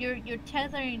 you're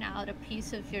tethering out a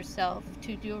piece of yourself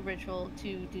to do a ritual,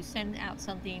 to send out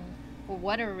something for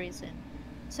whatever reason.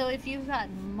 So if you've got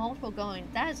multiple going,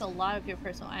 that is a lot of your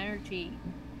personal energy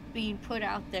being put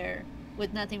out there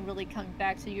with nothing really coming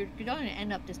back. So you're going to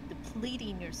end up just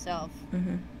depleting yourself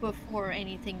before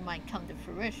anything might come to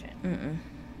fruition.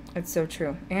 It's so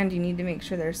true. And you need to make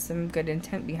sure there's some good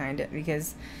intent behind it,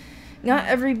 because not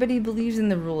everybody believes in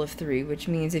the rule of 3, which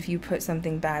means if you put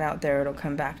something bad out there, it'll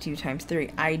come back to you times 3.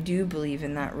 I do believe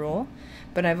in that rule,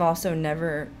 but I've also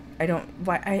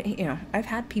I've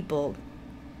had people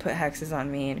put hexes on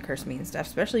me and curse me and stuff,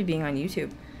 especially being on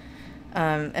YouTube.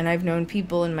 And I've known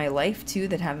people in my life, too,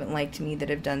 that haven't liked me, that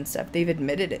have done stuff. They've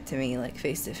admitted it to me, like,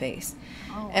 face to face.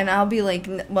 And I'll be like,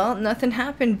 well, nothing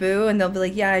happened, boo. And they'll be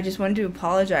like, yeah, I just wanted to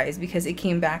apologize because it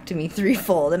came back to me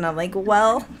threefold. And I'm like,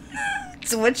 well,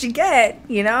 it's what you get,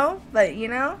 you know? But, you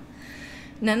know,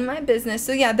 none of my business.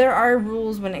 So, yeah, there are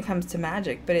rules when it comes to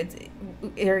magic. But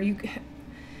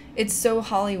it's so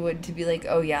Hollywood to be like,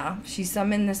 oh, yeah, she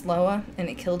summoned this LOA and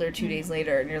it killed her 2 days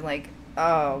later. And you're like,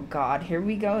 oh, God, here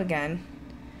we go again.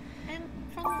 And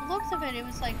from the looks of it, it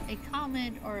was like a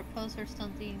comment or a post or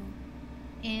something.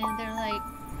 And they're like,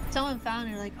 someone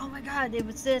found it, like, oh my God, it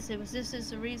was this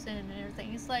is the reason, and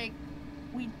everything. It's like,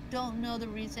 we don't know the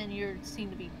reason. You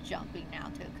seem to be jumping now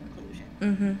to a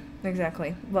conclusion.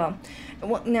 Exactly. Well,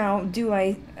 now,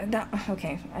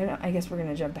 okay, I guess we're going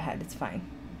to jump ahead. It's fine.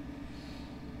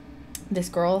 This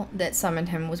girl that summoned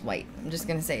him was white. I'm just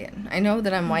going to say it. I know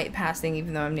that I'm white passing,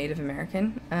 even though I'm Native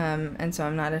American. And so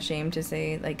I'm not ashamed to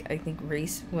say, like, I think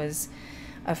race was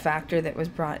a factor that was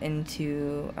brought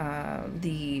into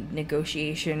the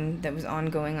negotiation that was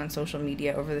ongoing on social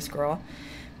media over this girl.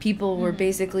 People were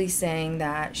basically saying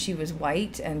that she was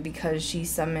white, and because she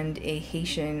summoned a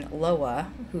Haitian LOA,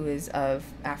 who is of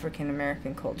African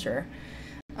American culture,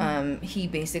 he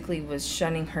basically was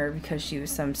shunning her because she was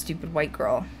some stupid white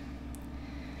girl.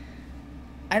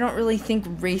 I don't really think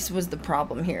race was the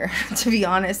problem here, to be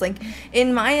honest. Like,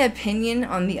 in my opinion,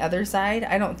 on the other side,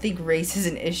 I don't think race is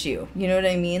an issue. You know what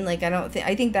I mean? Like,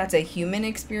 I think that's a human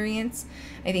experience.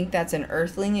 I think that's an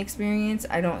earthling experience.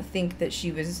 I don't think that she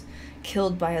was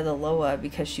killed by the LOA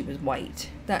because she was white.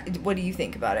 What do you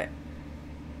think about it?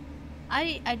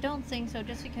 I don't think so,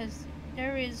 just because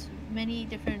there is many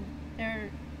different...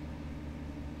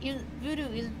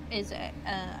 Voodoo is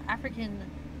African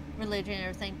religion and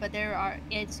everything, but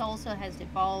it also has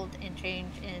evolved and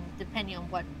changed, and depending on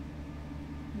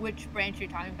which branch you're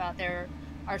talking about, there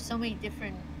are so many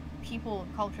different people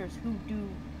and cultures who do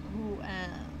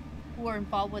who are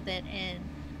involved with it. And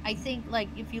I think, like,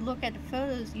 if you look at the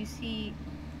photos, you see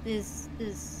this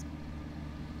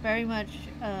very much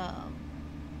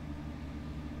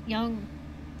young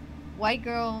white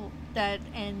girl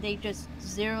and they just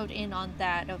zeroed in on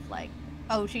that of like,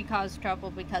 oh, she caused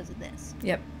trouble because of this.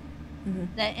 Yep.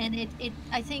 That, and it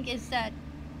I think is that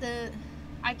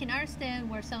I can understand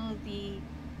where some of the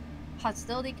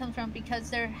hostility comes from, because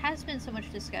there has been so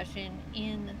much discussion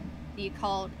in the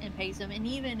occult and paganism, and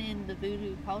even in the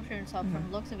voodoo culture and stuff,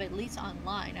 from looks of it, at least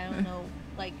online. I don't know,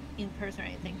 like, in person or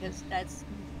anything, because that's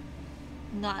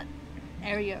not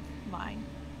area of mine.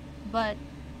 But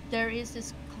there is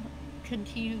this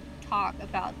continued talk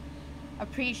about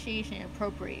appreciation and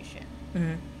appropriation.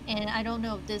 And I don't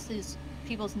know if this is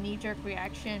people's knee-jerk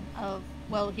reaction of,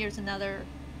 well, here's another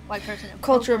white person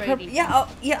culture I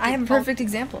have a perfect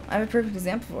example.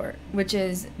 For it, which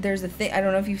is, there's a thing, I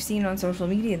don't know if you've seen on social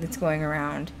media that's going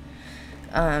around,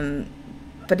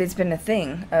 but it's been a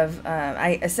thing of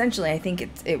I think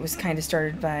it was kind of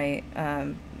started by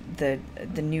the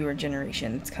newer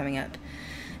generation that's coming up,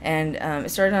 and it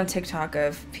started on TikTok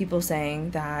of people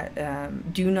saying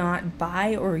that do not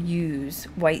buy or use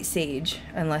white sage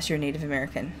unless you're Native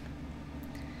American.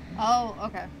 Oh,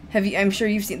 okay. I'm sure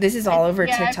you've seen, this is all over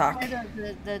TikTok. I've heard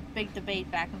of the big debate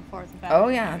back and forth about Oh,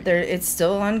 yeah. It's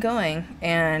still ongoing.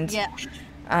 And,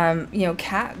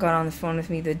 Kat got on the phone with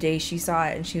me the day she saw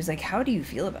it, and she was like, how do you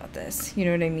feel about this? You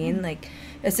know what I mean? Like,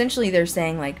 essentially they're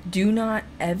saying, like, do not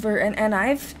ever, and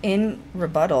I've, in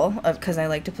rebuttal, because I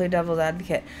like to play devil's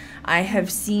advocate, I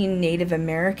have seen Native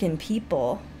American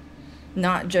people,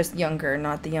 not the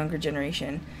younger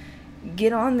generation,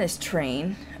 get on this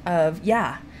train of,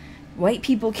 white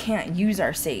people can't use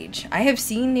our sage. I have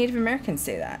seen Native Americans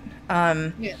say that.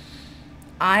 I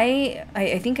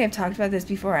think I've talked about this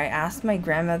before. I asked my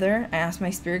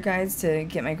spirit guides to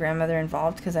get my grandmother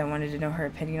involved because I wanted to know her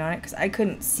opinion on it, because I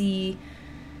couldn't see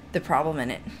the problem in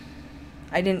it.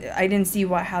 I didn't see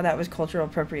how that was cultural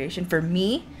appropriation. For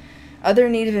me, other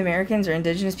Native Americans or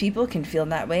indigenous people can feel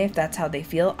that way if that's how they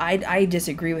feel. I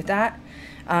disagree with that.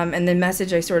 And the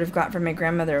message I sort of got from my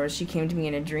grandmother was, she came to me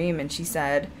in a dream and she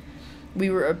said, we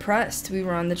were oppressed. We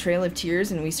were on the Trail of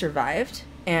Tears and we survived.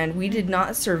 And we did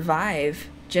not survive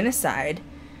genocide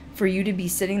for you to be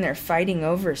sitting there fighting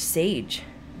over sage.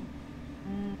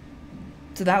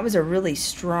 So that was a really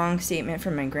strong statement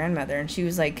from my grandmother. And she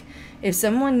was like, if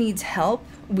someone needs help,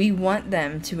 we want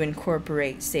them to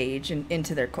incorporate sage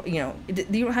into their, you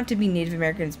don't have to be Native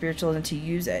American spiritualism to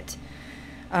use it.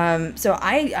 So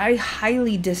I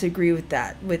highly disagree with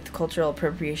that, with cultural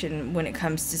appropriation when it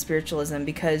comes to spiritualism,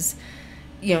 because,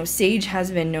 sage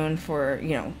has been known for,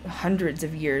 hundreds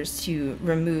of years to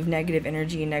remove negative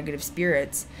energy and negative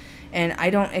spirits. And I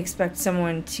don't expect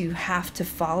someone to have to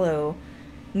follow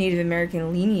Native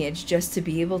American lineage just to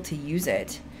be able to use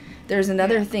it. There's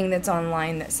another thing that's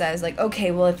online that says, like,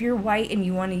 okay, well, if you're white and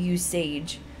you want to use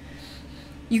sage,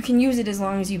 you can use it as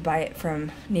long as you buy it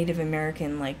from Native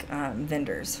American,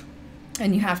 vendors.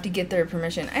 And you have to get their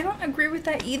permission. I don't agree with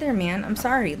that either, man. I'm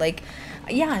sorry. Like,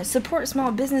 support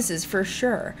small businesses for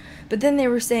sure. But then they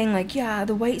were saying, like,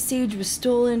 the white sage was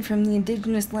stolen from the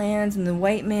indigenous lands and the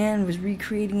white man was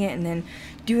recreating it and then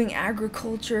doing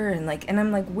agriculture. And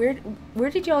I'm like, where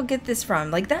did y'all get this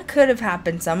from? Like, that could have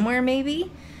happened somewhere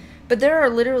maybe. But there are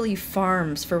literally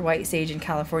farms for white sage in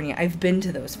California. I've been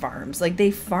to those farms. Like, they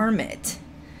farm it.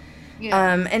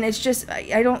 And it's just,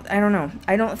 I don't know.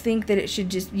 I don't think that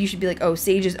you should be like, oh,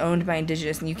 sage is owned by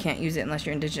indigenous and you can't use it unless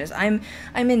you're indigenous. I'm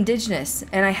indigenous,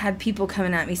 and I had people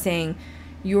coming at me saying,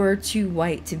 you're too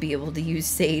white to be able to use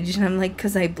sage. And I'm like,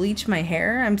 because I bleach my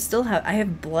hair, I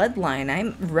have bloodline.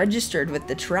 I'm registered with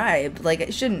the tribe. Like,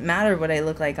 it shouldn't matter what I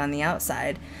look like on the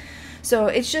outside. So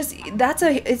it's just,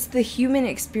 it's the human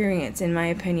experience, in my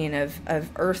opinion, of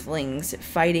earthlings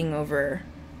fighting over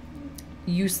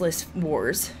useless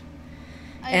wars.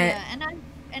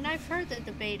 And I've heard the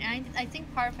debate, and I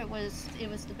think part of it was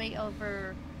debate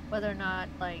over whether or not,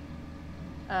 like,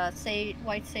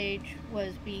 white sage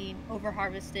was being over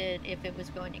harvested, if it was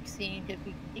going extinct,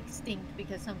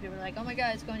 because some people were like, oh my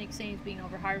god, it's going extinct, it's being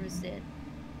over harvested.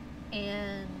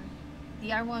 And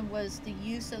the other one was the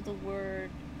use of the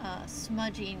word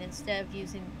smudging instead of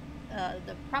using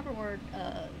the proper word,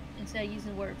 instead of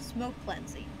using the word smoke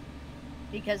cleansing,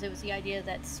 because it was the idea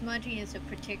that smudging is a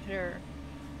particular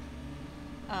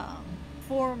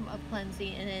form of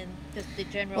cleansing, and then just the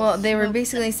general. Well, they were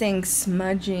basically saying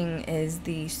smudging is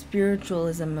the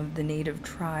spiritualism of the native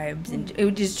tribes, and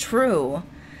which is true.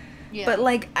 Yeah. But,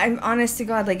 like, I'm honest to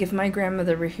God, like, if my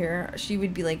grandmother were here, she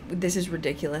would be like, this is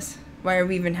ridiculous. Why are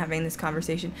we even having this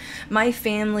conversation? My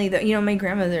family, you know, my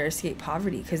grandmother escaped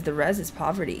poverty because the res is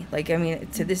poverty. Like, I mean,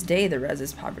 to this day, the res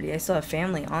is poverty. I still have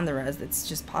family on the res that's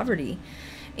just poverty.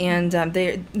 And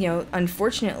they, you know,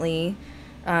 unfortunately,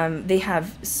 they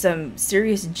have some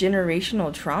serious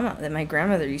generational trauma that my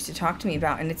grandmother used to talk to me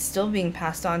about, and it's still being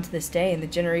passed on to this day. And the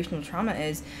generational trauma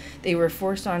is they were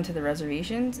forced onto the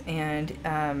reservations and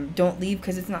don't leave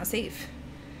because it's not safe.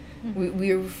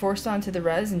 We were forced onto the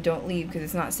res and don't leave because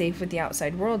it's not safe with the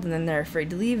outside world, and then they're afraid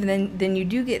to leave. And then you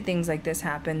do get things like this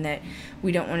happen, that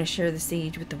we don't want to share the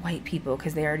stage with the white people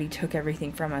because they already took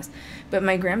everything from us. But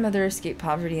my grandmother escaped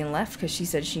poverty and left because she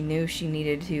said she knew she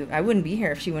needed to. I wouldn't be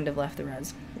here if she wouldn't have left the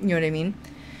res. You know what I mean?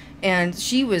 And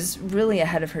she was really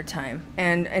ahead of her time.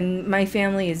 And my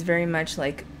family is very much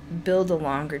like build a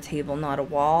longer table, not a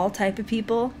wall type of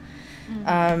people.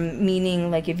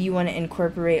 Meaning, like, if you want to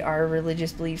incorporate our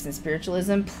religious beliefs and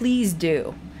spiritualism, please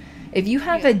do. If you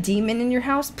have a demon in your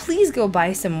house, please go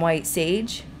buy some white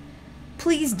sage.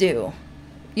 Please do.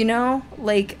 You know,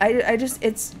 like, I just,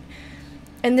 it's,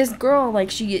 and this girl,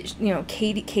 like, she, you know,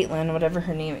 Caitlin, whatever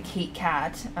her name, Kate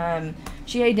Cat,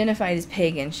 she identified as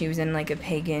pagan. She was in, like, a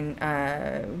pagan,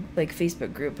 like,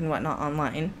 Facebook group and whatnot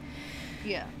online.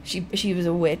 Yeah. She was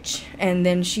a witch, and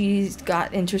then she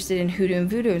got interested in hoodoo and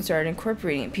voodoo and started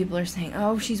incorporating it. People are saying,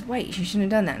 oh, she's white, she shouldn't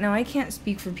have done that. Now, I can't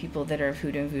speak for people that are of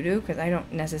hoodoo and voodoo, because I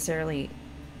don't necessarily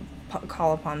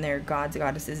call upon their gods,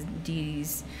 goddesses,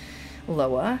 deities,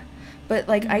 LOA. But,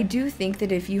 like, I do think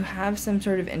that if you have some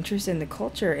sort of interest in the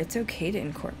culture, it's okay to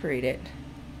incorporate it.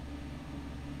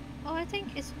 Well, I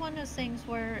think it's one of those things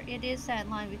where it is that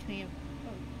line between...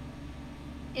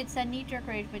 It's that knee-jerk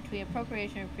reaction between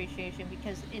appropriation and appreciation,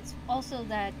 because it's also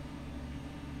that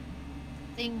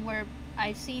thing where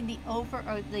I've seen the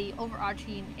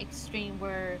overarching extreme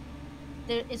where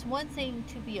there is one thing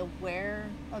to be aware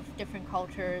of different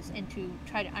cultures and to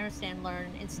try to understand,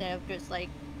 learn, instead of just like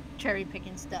cherry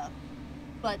picking stuff.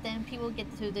 But then people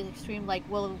get to the extreme, like,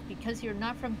 well, because you're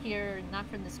not from here, not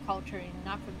from this culture,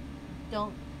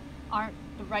 and aren't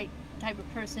the right type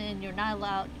of person, you're not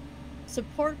allowed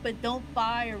support, but don't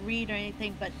buy or read or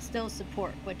anything, but still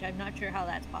support, which I'm not sure how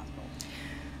that's possible.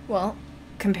 Well,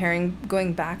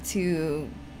 going back to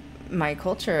my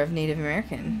culture of Native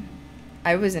American,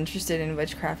 I was interested in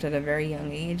witchcraft at a very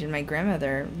young age, and my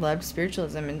grandmother loved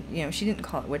spiritualism, and, you know, she didn't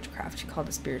call it witchcraft, she called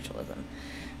it spiritualism.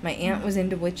 My aunt was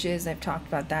into witches. I've talked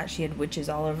about that. She had witches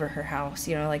all over her house.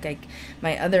 You know, like,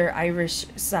 my other Irish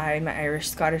side, my Irish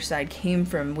Scottish side, came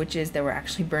from witches that were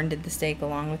actually burned at the stake,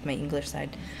 along with my English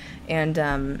side.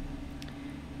 And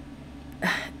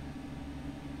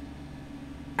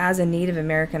as a Native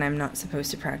American, I'm not supposed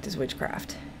to practice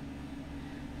witchcraft.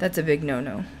 That's a big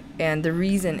no-no. And the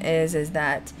reason is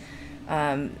that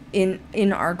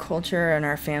in our culture and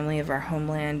our family of our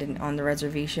homeland and on the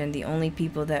reservation, the only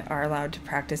people that are allowed to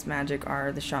practice magic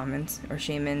are the shamans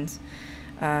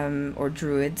or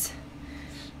druids,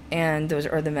 and those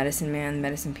are the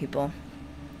medicine people.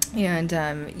 And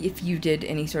if you did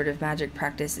any sort of magic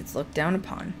practice, it's looked down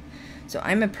upon. So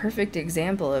I'm a perfect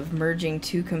example of merging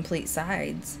two complete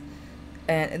sides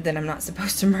and that I'm not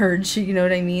supposed to merge, you know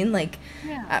what I mean? Like,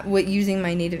 using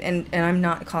my native, and I'm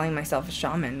not calling myself a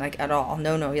shaman, like, at all.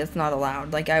 No, that's not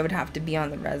allowed. Like, I would have to be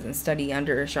on the res and study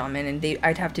under a shaman, and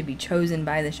I'd have to be chosen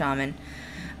by the shaman.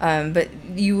 But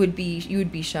you would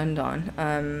be shunned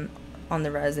on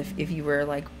the res if you were,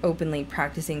 like, openly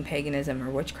practicing paganism or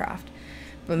witchcraft.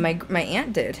 But my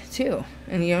aunt did too,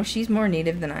 and, you know, she's more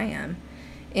native than I am.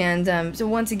 And so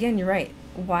once again, you're right.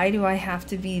 Why do I have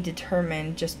to be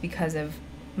determined just because of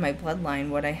my bloodline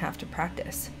what I have to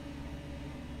practice?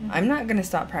 I'm not going to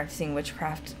stop practicing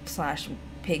witchcraft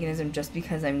 / paganism just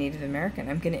because I'm Native American.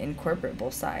 I'm going to incorporate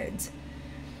both sides.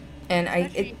 And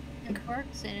it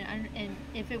works, and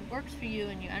if it works for you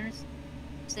and you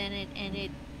understand it, and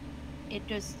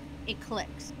it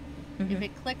clicks. If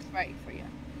it clicks right for you.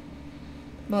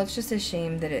 Well, it's just a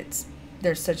shame that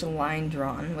there's such a line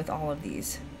drawn with all of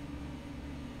these.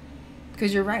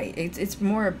 Because you're right, it's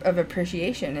more of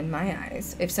appreciation in my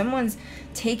eyes. If someone's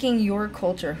taking your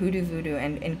culture, hoodoo, voodoo,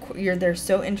 and they're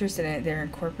so interested in it, they're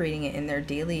incorporating it in their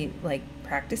daily, like,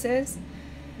 practices,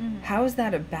 how is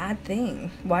that a bad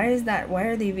thing? Why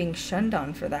are they being shunned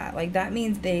on for that? Like, that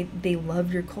means they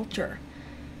love your culture.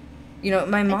 You know,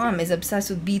 my mom is obsessed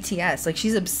with BTS. Like,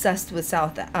 she's obsessed with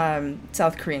South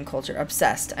Korean culture.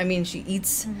 Obsessed. I mean, she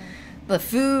eats the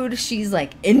food. She's,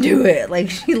 like, into it. Like,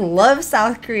 she loves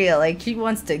South Korea. Like, she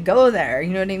wants to go there.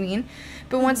 You know what I mean?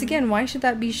 But once again, why should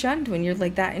that be shunned when you're,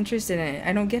 like, that interested in it?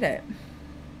 I don't get it.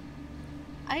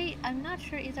 I'm not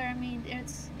sure either. I mean,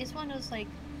 it's one of those, like,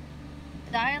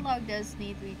 dialogue does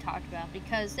need to be talked about,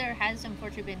 because there has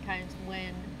unfortunately been times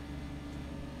when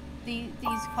these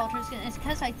cultures, and it's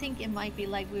because I think it might be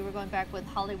like we were going back with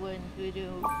Hollywood and voodoo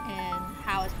and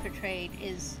how it's portrayed,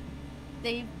 is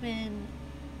they've been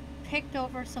picked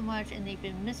over so much and they've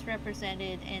been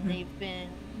misrepresented and they've been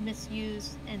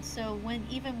misused, and so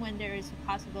even when there is a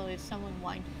possibility of someone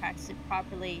wanting to practice it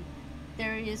properly,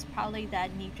 there is probably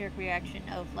that knee-jerk reaction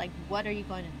of like, what are you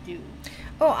going to do?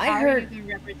 Oh, I heard. How are you going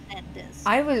to represent this?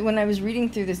 When I was reading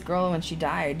through this girl when she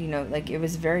died, you know, like it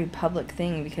was a very public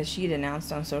thing because she had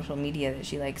announced on social media that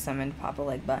she like summoned Papa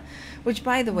Legba, which,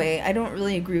 by the way, I don't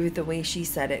really agree with the way she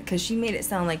said it, because she made it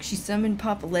sound like she summoned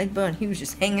Papa Legba and he was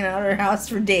just hanging out at her house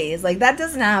for days. Like, that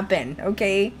doesn't happen,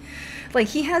 okay? Like,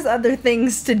 he has other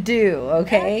things to do,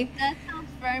 okay? That sounds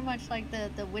very much like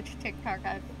the witch TikTok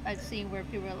I've seen, where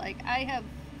people are like, I have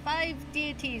 5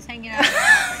 deities hanging out.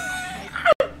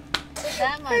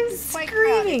 That much I'm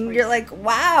screaming. You're like,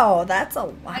 wow, that's a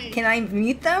lot. Can I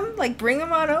meet them? Like, bring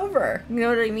them on over. You know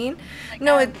what I mean? Like,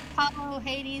 no, Apollo,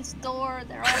 Hades, Thor,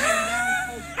 they're all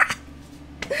hanging out.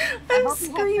 I'm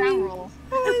screaming.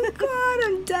 Oh my god,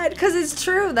 I'm dead. Because it's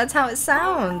true. That's how it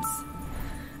sounds.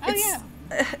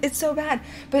 It's so bad.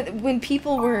 But when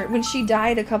she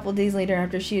died a couple days later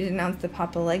after she had announced that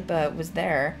Papa Legba was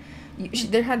there,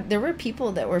 there were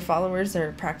people that were followers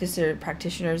or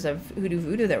practitioners of hoodoo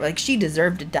voodoo that were like, she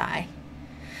deserved to die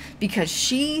because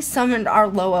she summoned our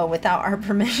LOA without our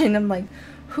permission. I'm like,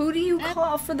 who do you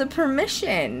call for the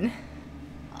permission?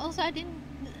 Also, I didn't.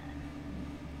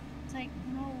 It's like,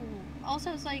 no.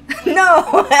 Also, it's like,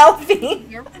 no, Elfie.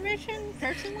 Your permission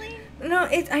personally? No,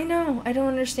 I know. I don't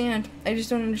understand. I just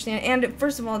don't understand. And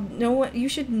first of all, you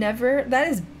should never. That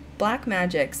is black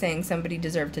magic saying somebody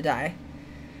deserved to die.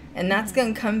 And that's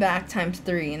going to come back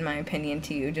 ×3, in my opinion,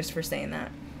 to you, just for saying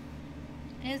that.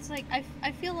 And it's like,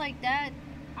 I feel like that,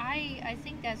 I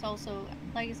think that's also,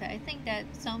 like I said, I think that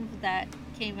some of that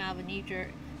came out of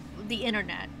the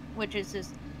internet, which is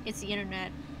just, it's the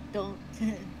internet, don't,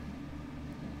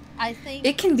 I think.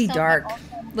 It can be dark.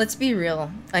 Let's be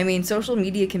real. I mean, social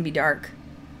media can be dark.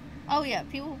 Oh yeah,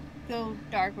 people go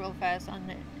dark real fast on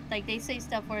it. Like, they say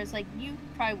stuff where it's like, you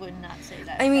probably would not say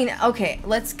that. I mean, okay,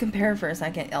 let's compare for a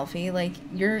second, Elfie. Like,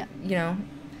 you know,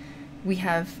 we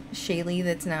have Shaylee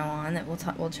that's now on that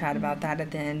we'll chat about that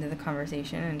at the end of the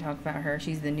conversation and talk about her.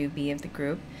 She's the newbie of the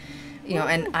group. You know,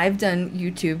 and I've done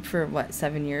YouTube for,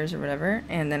 7 years or whatever,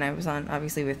 and then I was on,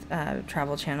 obviously, with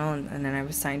Travel Channel, and then I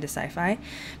was signed to Sci-Fi.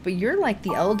 But you're like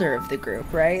the elder of the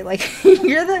group, right? Like,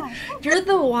 you're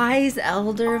the wise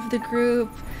elder of the group.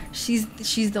 She's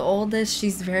the oldest.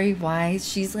 She's very wise.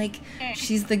 She's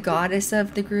the goddess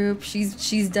of the group.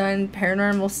 She's done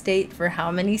Paranormal State for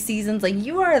how many seasons? Like,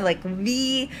 you are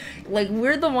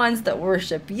we're the ones that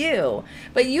worship you.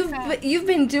 But you've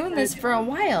been doing this for a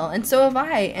while, and so have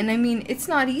I. And I mean, it's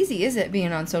not easy, is it,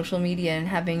 being on social media and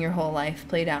having your whole life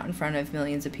played out in front of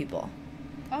millions of people?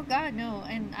 Oh God, no.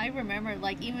 And I remember,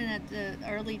 like, even at the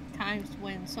early times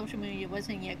when social media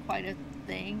wasn't yet quite a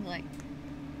thing, like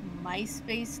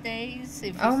MySpace days.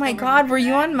 Oh my God, were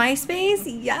you on MySpace?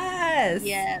 Yes.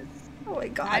 Yes. Oh my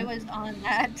God. I was on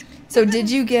that. So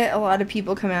did you get a lot of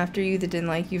people come after you that didn't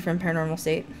like you from Paranormal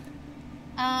State?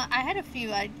 I had a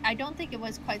few. I don't think it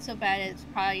was quite so bad as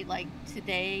probably like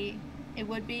today it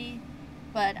would be,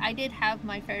 but I did have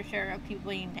my fair share of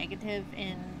people being negative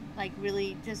and like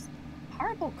really just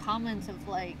horrible comments of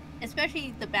like,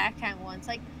 especially the backhand ones,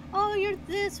 like, oh, you're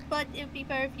this, but it'd be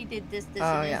better if you did this, this,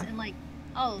 and this, and like,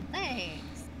 oh,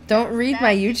 thanks. Don't read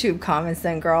my YouTube comments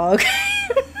then, girl, okay?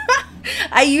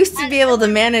 I used to be able to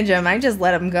manage them. I just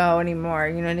let them go anymore,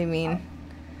 you know what I mean?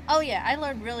 Oh, yeah, I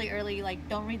learned really early, like,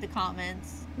 don't read the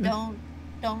comments.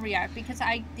 Don't react, because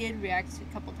I did react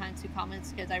a couple times to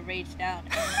comments because I raged out.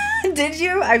 Did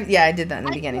you? I did that in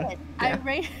the beginning. Did. Yeah. I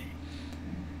raged.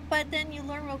 But then you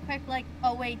learn real quick, like,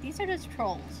 oh, wait, these are just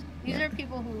trolls. These are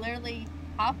people who literally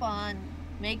hop on,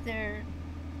 make their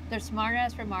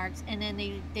smart-ass remarks, and then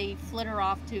they flitter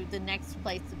off to the next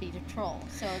place to be the troll.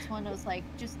 So it's one of those, like,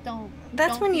 just don't...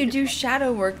 That's when you do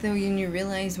shadow work, though, and you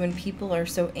realize when people are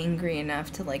so angry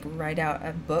enough to, like, write out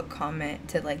a book comment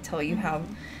to, like, tell you how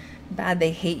bad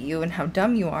they hate you and how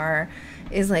dumb you are,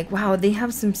 is like, wow, they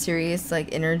have some serious, like,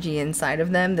 energy inside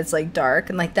of them that's, like, dark,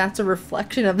 and, like, that's a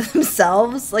reflection of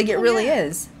themselves. Like, it really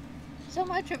is. So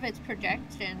much of it's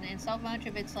projection, and so much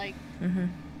of it's, like...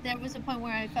 There was a point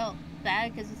where I felt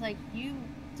bad because it's like, you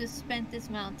just spent this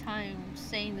amount of time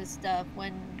saying this stuff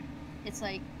when it's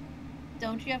like,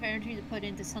 don't you have energy to put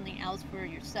into something else for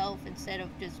yourself instead of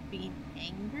just being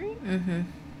angry?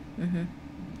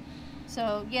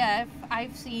 So yeah,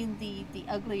 I've seen the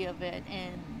ugly of it,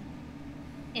 and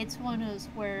it's one of those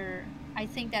where I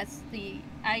think that's the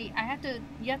I have to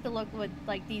you have to look with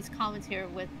like these comments here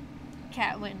with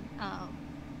Cat when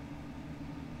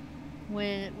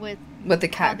With the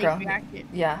how cat they girl. reacted.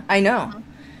 Yeah, I know. Uh-huh.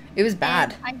 It was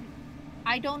bad. And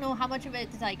I don't know how much of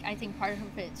it is like I think part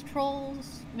of it's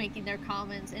trolls making their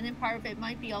comments, and then part of it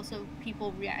might be also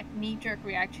people knee-jerk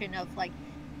reaction of like,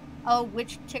 oh,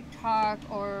 which TikTok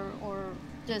or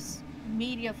just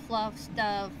media fluff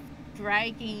stuff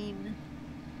dragging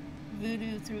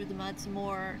voodoo through the mud some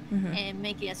more and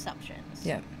making assumptions.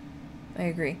 Yeah, I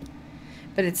agree.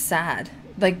 But it's sad.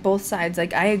 Like, both sides.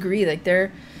 Like, I agree. Like,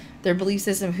 their belief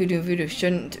system, voodoo,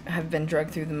 shouldn't have been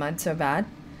dragged through the mud so bad.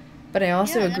 But I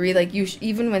also agree, like,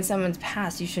 even when someone's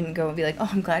passed, you shouldn't go and be like, oh,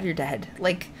 I'm glad you're dead.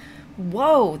 Like,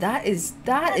 whoa, that is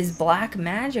black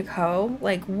magic, ho.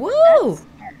 Like, whoa.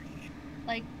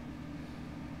 Like,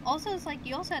 also, it's like,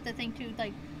 you also have to think, too,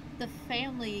 like, the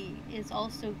family is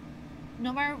also,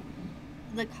 no matter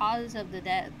the cause of the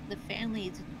death, the family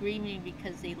is grieving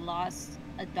because they lost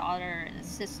a daughter and a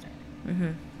sister.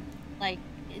 Like,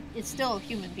 it's still a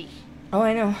human being. Oh,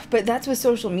 I know. But that's what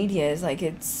social media is. Like,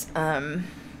 it's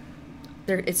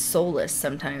soulless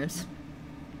sometimes.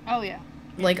 Oh, yeah.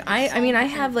 Like, I mean, I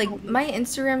have, like, my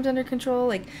Instagram's under control.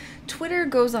 Like, Twitter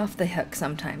goes off the hook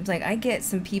sometimes. Like, I get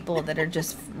some people that are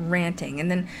just ranting.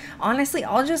 And then, honestly,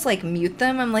 I'll just, like, mute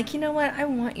them. I'm like, you know what? I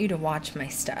want you to watch my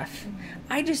stuff.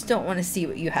 I just don't want to see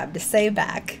what you have to say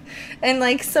back. And,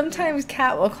 like, sometimes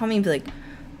Kat will call me and be like,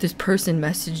 this person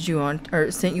messaged you on, or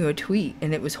sent you a tweet,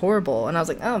 and it was horrible. And I was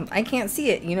like, oh, I can't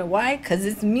see it. You know why? Because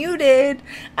it's muted.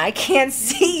 I can't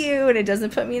see you, and it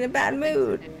doesn't put me in a bad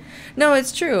mood. No,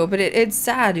 it's true, but it's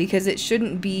sad because it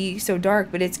shouldn't be so dark,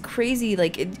 but it's crazy.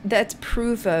 Like, that's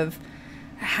proof of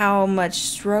how much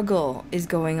struggle is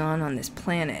going on this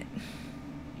planet.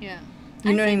 Yeah.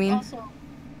 You know what I mean? Also,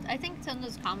 I think some of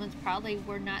those comments probably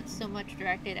were not so much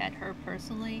directed at her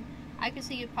personally. I could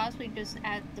see it possibly just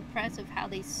at the press of how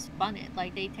they spun it.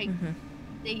 Like, they take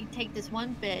this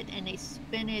one bit and they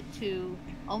spin it to,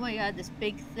 oh my god, this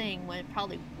big thing, when it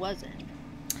probably wasn't.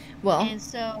 Well, and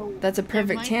so that's a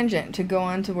perfect tangent to go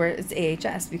on to where it's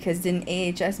AHS, because didn't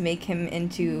AHS make him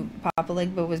into, Papa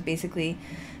Legba was basically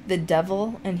the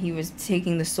devil, and he was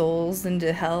taking the souls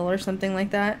into hell or something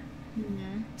like that?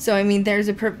 So, I mean,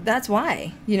 that's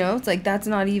why, you know, it's like, that's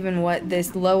not even what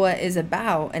this LOA is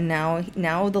about, and now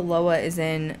the LOA is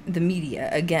in the media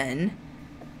again,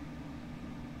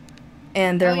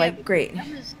 and they're like, great. That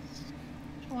was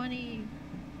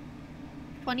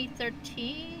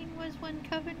 2013 was when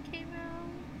Coven came out.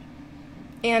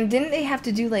 And didn't they have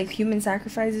to do, like, human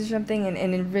sacrifices or something, and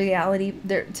in reality,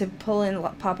 to pull in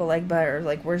Papa Legba or,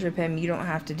 like, worship him, you don't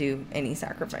have to do any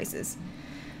sacrifices.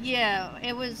 Yeah,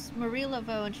 it was Marie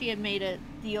Laveau, and she had made a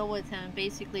deal with him.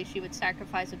 Basically, she would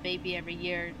sacrifice a baby every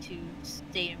year to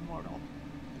stay immortal.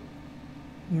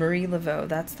 Marie Laveau,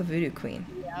 that's the voodoo queen.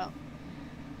 Yeah.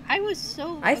 I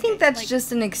think that's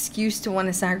just an excuse to want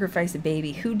to sacrifice a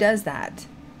baby. Who does that?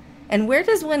 And where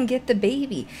does one get the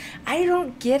baby? I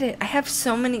don't get it. I have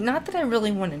so many, not that I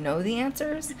really want to know the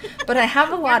answers, but I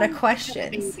have a lot of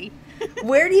questions.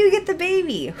 Where do you get the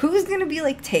baby? Who's going to be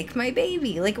like, take my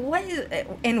baby? Like,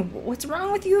 what's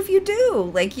wrong with you if you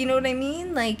do? Like, you know what I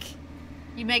mean? Like,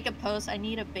 you make a post, I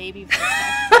need a baby for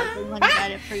everyone got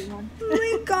it for you. Oh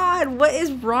my god, what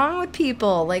is wrong with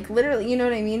people? Like, literally, you know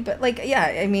what I mean? But, like,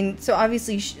 yeah, I mean, so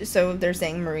obviously, so they're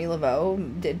saying Marie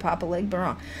Laveau did Papa Legba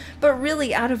wrong. But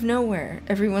really, out of nowhere,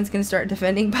 everyone's going to start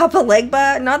defending Papa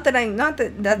Legba. Not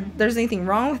that there's anything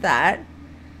wrong with that.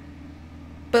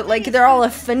 But, like, they're all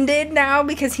offended now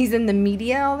because he's in the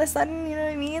media all of a sudden, you know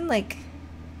what I mean? Like...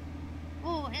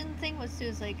 Well, and the thing was, too,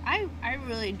 is, like, I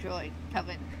really enjoyed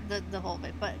Coven, the whole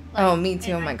bit, but... Like, oh, me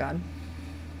too, oh my god.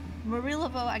 Marie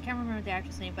Laveau, I can't remember the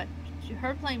actress name, but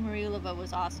her playing Marie Laveau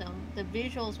was awesome. The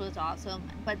visuals was awesome,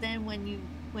 but then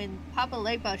when Papa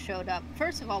Legba showed up,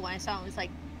 first of all, when I saw him, it was like,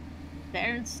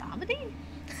 Baron Samedi?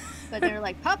 But they're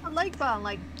like, Papa Legba, I'm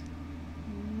like,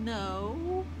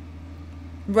 no...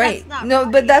 Right. No,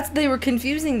 right. But they were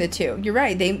confusing the two. You're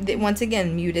right. They once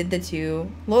again muted the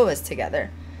two LOAs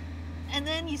together. And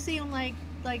then you see them like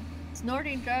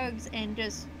snorting drugs and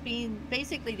just being,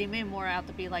 basically they made more out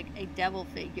to be like a devil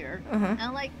figure. And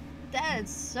I'm like, that is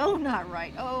so not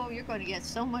right. Oh, you're going to get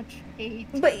so much hate.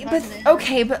 But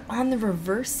okay, but on the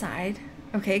reverse side,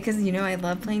 okay, because you know I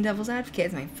love playing devil's advocate.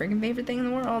 It's my freaking favorite thing in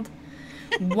the world.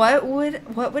 what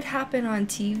would happen on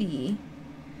TV?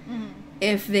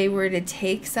 If they were to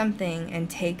take something and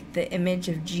take the image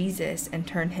of Jesus and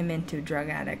turn him into a drug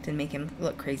addict and make him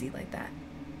look crazy like that?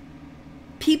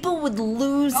 People would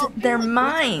lose their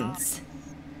minds.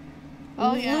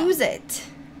 Oh, yeah. Lose it.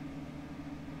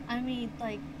 I mean,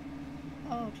 like,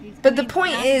 oh jeez. But the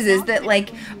point is that, like,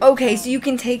 okay, so you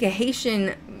can take a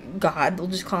Haitian god, we'll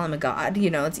just call him a god, you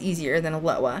know, it's easier than a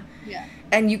LOA. Yeah.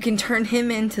 And you can turn him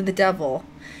into the devil.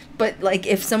 But, like,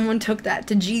 if someone took that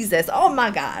to Jesus, oh my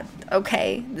God,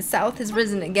 okay, the South has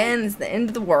risen again, it's the end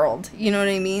of the world. You know what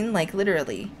I mean? Like,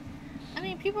 literally. I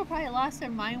mean, people probably lost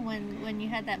their mind when you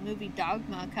had that movie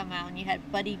Dogma come out and you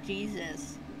had Buddy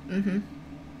Jesus. Mm-hmm.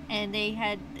 And they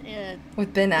had...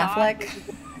 with Ben Affleck.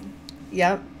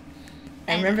 Yep.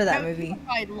 I remember that movie. People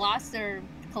probably lost their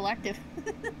collective.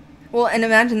 Well, and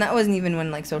imagine that wasn't even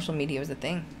when, like, social media was a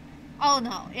thing. Oh,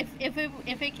 no.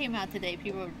 If it came out today,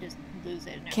 people would just lose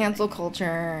it. Cancel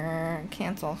culture.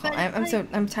 Cancel. But,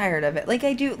 I'm tired of it. Like,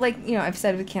 I do, like, you know, I've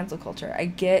said with cancel culture, I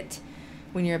get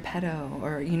when you're a pedo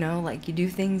or, you know, like, you do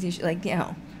things you should, like, you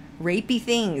know, rapey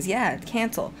things. Yeah,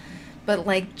 cancel. But,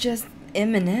 like, just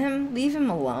Eminem, leave him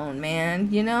alone,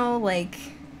 man. You know, like...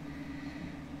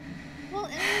 Well,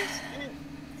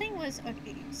 the thing was,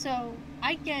 okay, so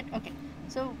I get, okay,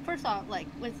 so first off, like,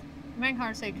 with American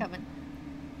Horror Story Coven,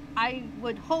 I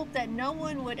would hope that no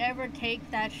one would ever take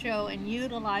that show and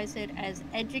utilize it as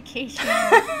education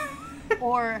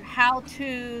or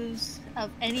how-tos of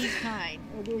any kind.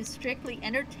 It is strictly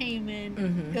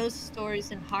entertainment, ghost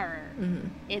stories, and horror.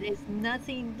 It is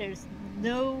nothing, there's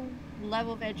no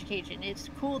level of education. It's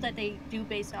cool that they do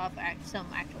base off some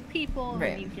actual people,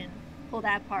 right, and you can pull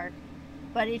that part.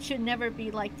 But it should never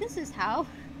be like, this is how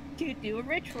to do a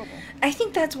ritual. I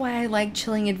think that's why I like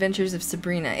Chilling Adventures of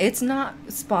Sabrina. It's not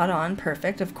spot on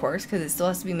perfect, of course, because it still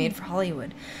has to be made for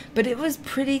Hollywood. But it was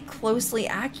pretty closely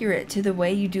accurate to the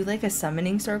way you do, like, a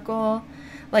summoning circle.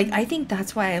 Like, I think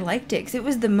that's why I liked it, because it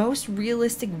was the most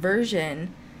realistic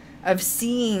version of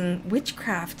seeing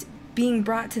witchcraft being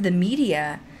brought to the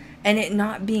media and it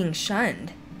not being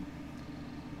shunned.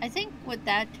 I think with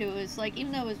that too is, like,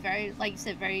 even though it was very, like you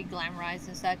said, very glamorized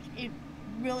and such, it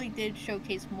really did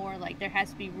showcase more, like, there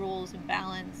has to be rules and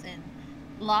balance, and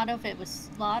a lot of it was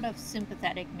a lot of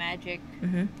sympathetic magic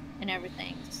and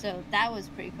everything. So that was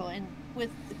pretty cool. And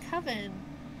with the Coven,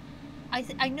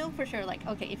 I know for sure, like,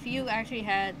 okay, if you actually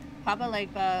had Papa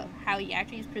Legba, how he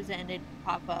actually is presented,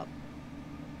 pop up,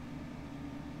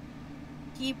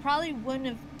 he probably wouldn't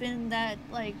have been that,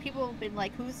 like, people have been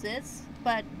like, who's this?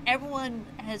 But everyone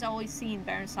has always seen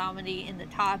Baron Samedi in the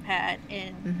top hat,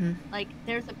 and like,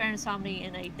 there's a Baron Samedi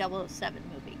in a 007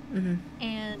 movie,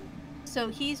 and so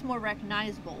he's more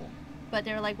recognizable. But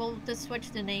they're like, well, just switch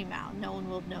the name out, no one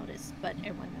will notice, but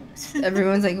everyone noticed.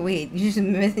 Everyone's like, wait, you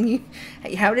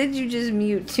just how did you just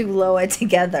mute two LOA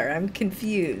together? I'm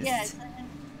confused. Yeah.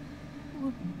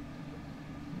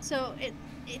 So it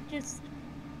just,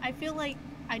 I feel like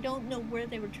I don't know where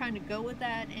they were trying to go with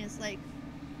that, and it's like,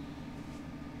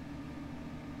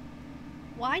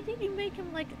 why did you make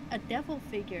him like a devil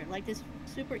figure, like this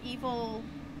super evil,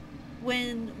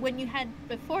 when you had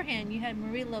beforehand, you had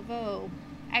Marie Laveau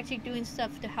actually doing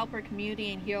stuff to help her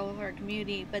community and heal her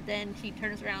community, but then she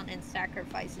turns around and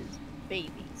sacrifices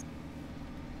babies.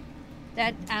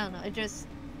 That, I don't know, it just,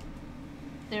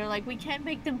 they're like, we can't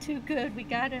make them too good, we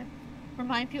gotta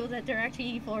remind people that they're actually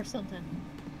evil or something.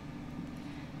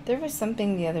 There was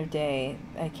something the other day,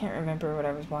 I can't remember what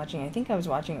I was watching. I think I was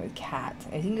watching it with Kat.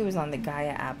 I think it was on the Gaia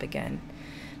app again.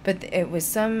 But it was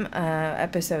some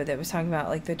episode that was talking about,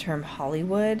 like, the term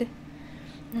Hollywood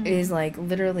is, like,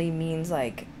 literally means,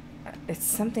 like, it's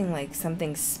something like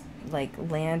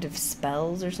land of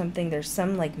spells or something. There's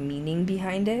some, like, meaning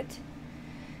behind it.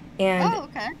 And,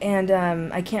 okay. And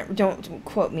don't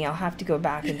quote me. I'll have to go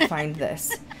back and find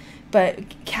this.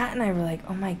 But Kat and I were like,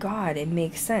 oh my God, it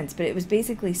makes sense. But it was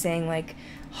basically saying, like,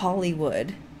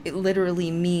 Hollywood, it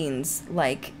literally means,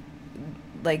 like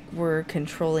we're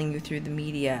controlling you through the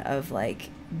media of, like,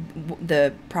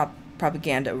 the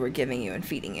propaganda we're giving you and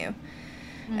feeding you.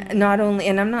 Not only,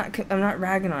 and I'm not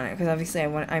ragging on it, because obviously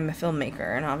I'm a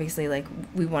filmmaker, and obviously, like,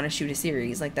 we want to shoot a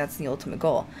series, like, that's the ultimate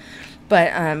goal.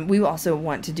 But we also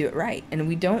want to do it right, and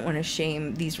we don't want to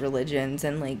shame these religions,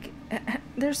 and, like,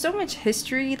 there's so much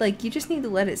history, like, you just need to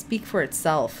let it speak for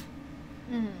itself.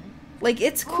 Like,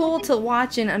 it's cool to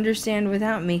watch and understand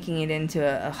without making it into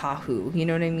a ha-hoo, you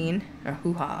know what I mean? Or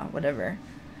hoo-ha, whatever.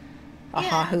 A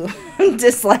ha-hoo. I'm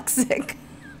dyslexic.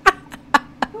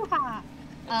 Hoo-ha.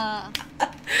 Oh,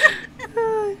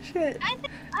 shit.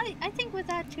 I think with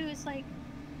that too, it's like,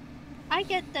 I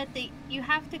get that you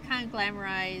have to kind of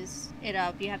glamorize it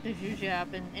up, you have to zhuzh it up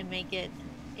and make it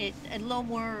a little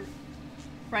more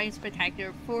bright and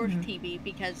spectacular for TV,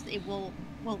 because it won't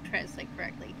translate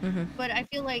correctly. But I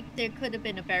feel like there could have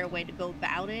been a better way to go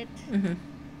about it.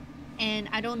 And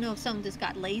I don't know if someone just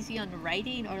got lazy on the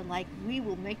writing, or like, we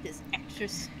will make this extra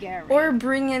scary. Or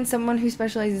bring in someone who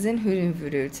specializes in hoodoo and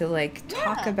voodoo to like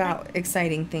talk about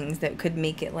exciting things that could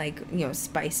make it like, you know,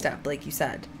 spiced up, like you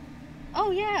said. Oh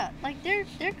yeah, like there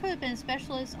could have been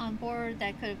specialists on board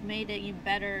that could have made it even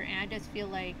better. And I just feel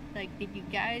like did you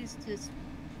guys just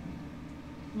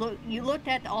looked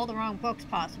at all the wrong books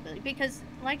possibly? Because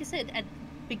like I said at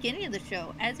the beginning of the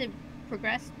show, as it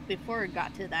progressed before it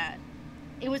got to that,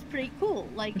 it was pretty cool.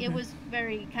 Like, it was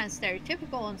very kind of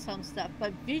stereotypical on some stuff,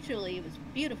 but visually it was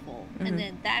beautiful. And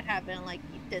then that happened, like,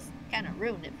 this kind of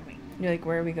ruined it for me. You're like,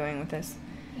 where are we going with this?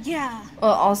 Yeah.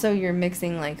 Well, also you're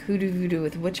mixing like hoodoo voodoo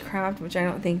with witchcraft, which I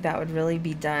don't think that would really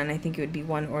be done. I think it would be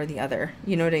one or the other.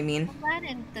 You know what I mean? Well, that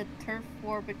and the turf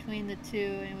war between the two,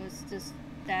 it was just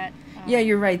that. Yeah,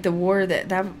 you're right. The war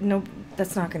no,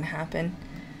 that's not going to happen.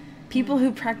 People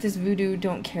who practice voodoo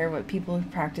don't care what people who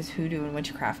practice hoodoo and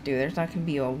witchcraft do. There's not going to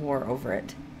be a war over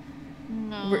it.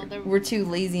 No, we're too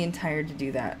lazy and tired to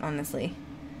do that, honestly.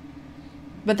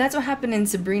 But that's what happened in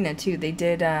Sabrina too. They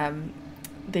did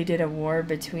a war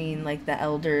between like the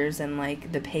elders and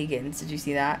like the pagans. Did you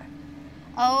see that?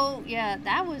 Oh yeah,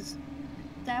 that was.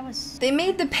 They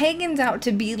made the pagans out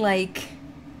to be like.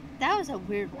 That was a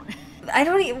weird one. I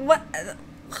don't even what.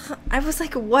 I was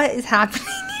like, what is happening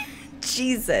here?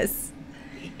 Jesus.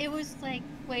 It was like,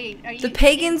 wait, are you? The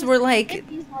pagans were like.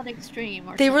 Hippies on extreme.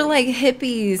 Or they something. were like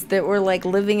hippies that were like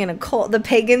living in a cult. The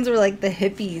pagans were like the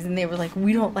hippies, and they were like,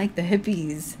 we don't like the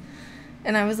hippies,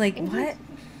 and I was like, what?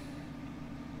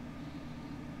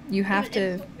 You have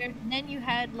to. So and then you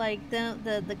had like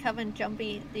the coven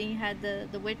jumping. Then you had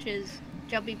the witches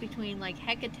jumping between like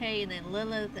Hecate and then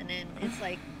Lilith, and then it's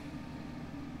like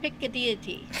pick a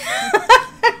deity.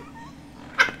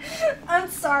 I'm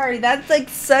sorry, that's like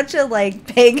such a like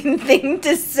pagan thing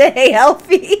to say,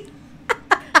 Elfie.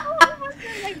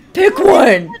 Like, pick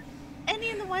one. And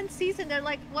in the one season, they're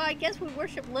like, well, I guess we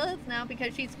worship Lilith now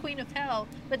because she's queen of hell.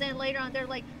 But then later on, they're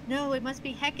like, no, it must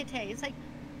be Hecate. It's like.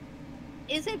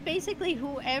 Is it basically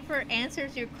whoever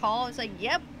answers your call is like,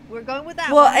 yep, we're going with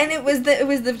that well, one. and it was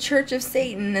the Church of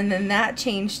Satan, and then that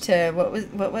changed to what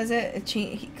was it? It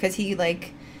changed because he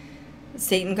like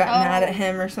Satan got mad at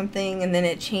him or something, and then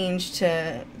it changed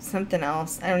to something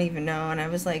else. I don't even know. And I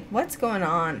was like, what's going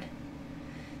on?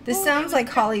 This sounds like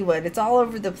Hollywood. It's all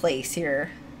over the place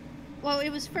here. Well, it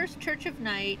was first Church of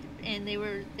Night, and they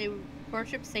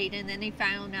worshiped Satan. Then they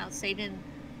found out Satan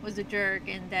was a jerk,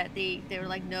 and that they were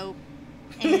like, nope.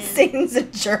 And Satan's a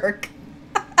jerk.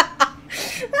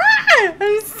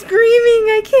 I'm screaming.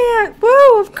 I can't.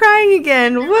 Whoa, I'm crying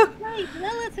again. Whoa. Right,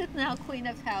 Lilith is now queen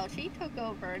of hell. She took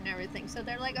over and everything. So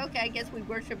they're like, okay, I guess we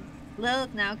worship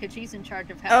Lilith now because she's in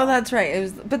charge of hell. Oh, that's right. It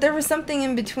was, but there was something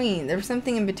in between. There was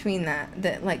something in between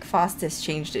that like Faustus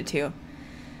changed it to.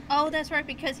 Oh, that's right,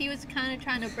 because he was kind of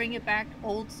trying to bring it back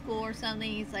old school or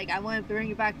something. He's like, I want to bring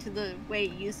it back to the way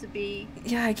it used to be.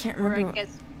 Yeah, I can't remember. Or I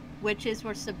guess witches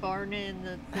were subordinate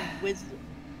and the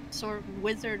sort of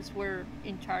wizards were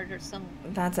in charge or some.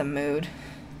 That's a mood.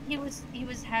 He was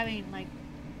having like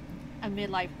a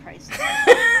midlife crisis.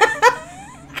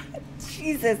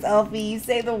 Jesus, Elfie, you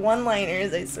say the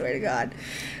one-liners, I swear to God.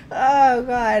 Oh,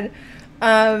 God.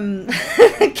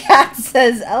 Kat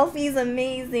says, Elfie's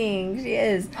amazing. She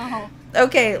is. Oh.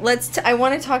 Okay, I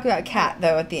want to talk about Kat,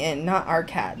 though, at the end. Not our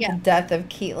Kat. Yeah. The death of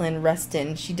Caitlin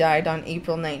Rustin. She died on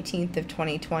April 19th of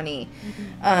 2020.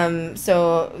 Mm-hmm.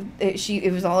 So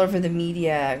it was all over the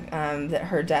media that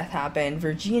her death happened.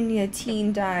 Virginia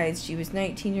teen dies. She was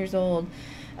 19 years old.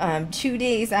 2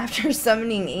 days after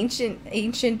summoning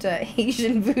ancient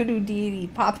Haitian voodoo deity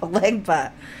Papa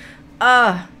Legba.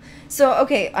 So,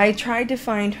 okay, I tried to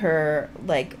find her,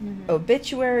 like,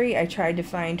 obituary. I tried to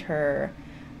find her,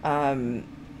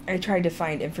 I tried to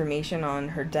find information on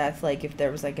her death, like, if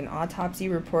there was, like, an autopsy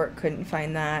report. Couldn't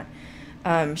find that.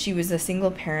 She was a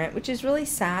single parent, which is really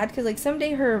sad, because, like,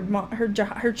 someday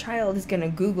her child is going to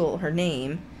Google her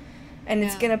name, and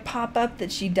it's going to pop up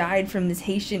that she died from this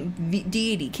Haitian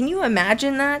deity. Can you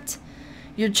imagine that?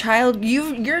 Your child,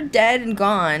 you're dead and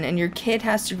gone, and your kid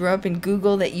has to grow up and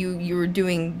Google that you were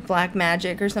doing black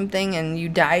magic or something, and you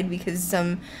died because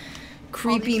some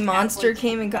creepy monster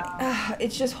came and got.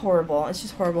 It's just horrible. It's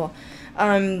just horrible.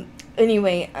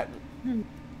 Anyway,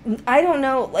 I don't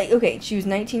know. Like, okay, she was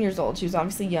 19 years old. She was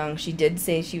obviously young. She did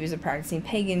say she was a practicing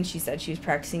pagan. She said she was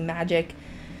practicing magic.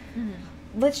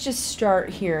 Let's just start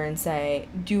here and say,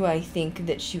 do I think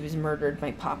that she was murdered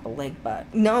by Papa Legba?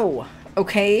 No.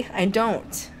 Okay, I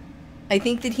don't. I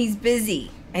think that he's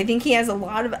busy. I think he has a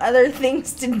lot of other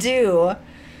things to do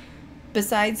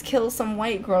besides kill some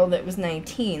white girl that was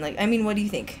 19. Like, I mean, what do you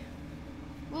think?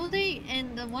 Well,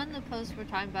 and the posts were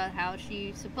talking about how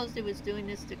she supposedly was doing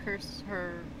this to curse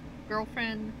her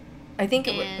girlfriend. I think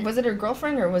And was it her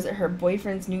girlfriend or was it her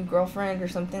boyfriend's new girlfriend or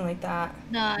something like that?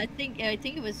 no, I think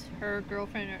it was her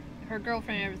girlfriend, and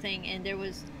everything. And there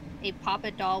was a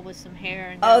puppet doll with some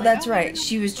hair, and they're Oh, like, that's "Oh, we're right. gonna."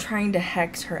 She was trying to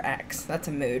hex her ex. That's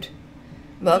a mood.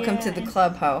 Welcome to Yeah, the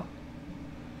club, ho.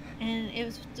 and it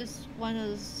was just one of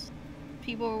those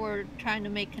people were trying to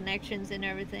make connections and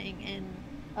everything. And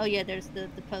oh yeah, there's the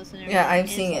post and Yeah, everything. I'm And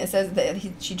it's seeing it. like, It says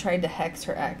that she tried to hex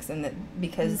her ex, and that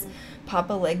because mm,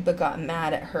 Papa Legba got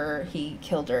mad at her, he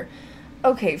killed her.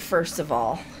 Okay, first of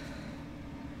all,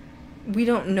 we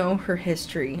don't know her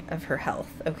history of her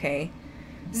health, okay?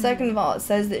 Second of all, it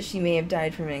says that she may have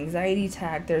died from an anxiety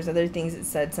attack. There's other things that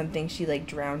said something she like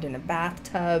drowned in a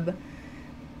bathtub.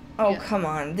 Oh, yeah. come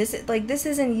on. This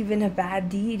isn't even a bad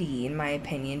deity in my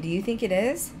opinion. Do you think it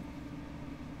is?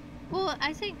 Well,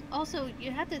 I think also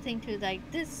you have to think too, like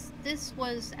this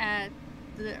was at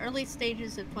the early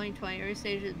stages of 2020, early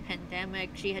stages of the pandemic.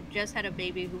 She had just had a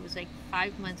baby who was like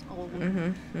 5 months old.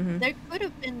 Mhm. Mhm. There could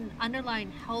have been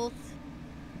underlying health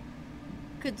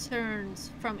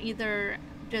concerns from either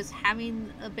just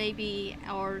having a baby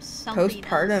or something else.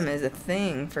 Postpartum is a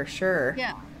thing for sure.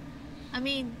 Yeah. I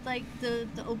mean, like the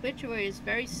obituary is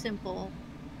very simple,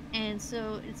 and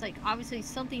so it's like obviously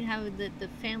something happened that the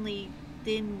family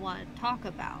didn't want to talk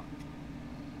about.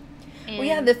 Well,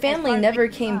 yeah, And the as family far as I never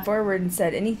can came tell, forward and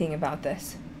said anything about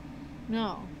this.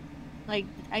 no. Like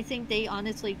I think they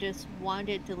honestly just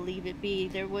wanted to leave it be.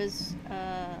 There was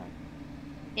a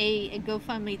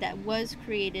GoFundMe that was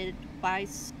created by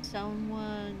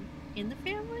someone in the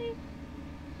family.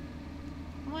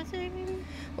 I want to say maybe.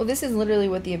 Well, this is literally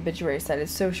what the obituary said.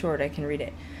 It's so short, I can read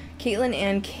it. Caitlin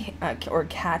Ann, or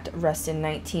Kat Rustin,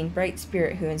 19, bright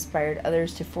spirit who inspired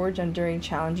others to forge on during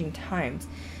challenging times.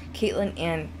 Caitlin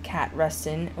Ann Kat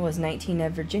Rustin was 19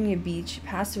 of Virginia Beach,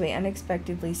 passed away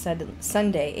unexpectedly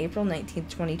Sunday, April 19th,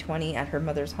 2020, at her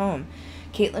mother's home.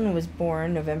 Caitlin was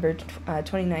born November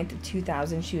 29th of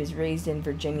 2000. She was raised in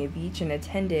Virginia Beach and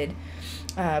attended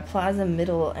Plaza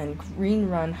Middle and Green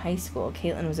Run High School.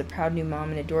 Caitlin was a proud new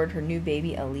mom and adored her new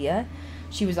baby, Aaliyah.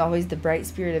 She was always the bright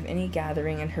spirit of any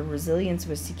gathering, and her resilience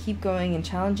was to keep going in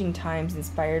challenging times,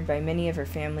 inspired by many of her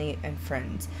family and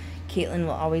friends. Caitlin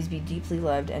will always be deeply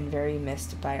loved and very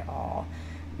missed by all.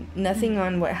 Nothing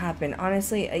on what happened.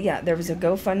 Honestly, yeah, there was a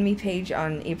GoFundMe page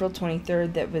on April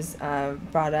 23rd that was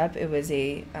brought up. It was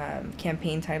a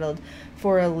campaign titled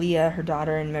For Aaliyah, Her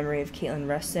Daughter, in memory of Caitlin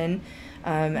Rustin.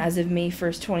 As of May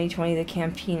 1st, 2020, the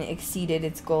campaign exceeded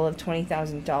its goal of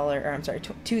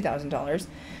 $2,000.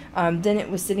 Then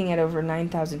it was sitting at over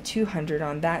 $9,200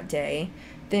 on that day.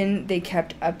 Then they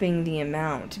kept upping the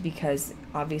amount because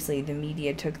obviously the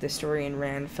media took the story and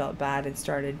ran, felt bad, and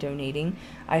started donating.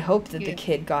 I hope that the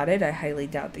kid got it. I highly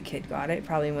doubt the kid got it.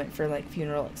 Probably went for like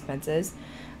funeral expenses.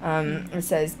 It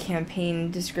says campaign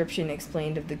description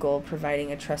explained of the goal,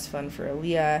 providing a trust fund for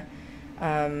Aaliyah.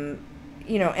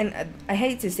 You know, and I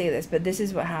hate to say this, but this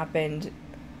is what happened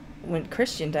when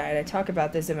Christian died. I talk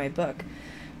about this in my book.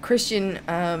 Christian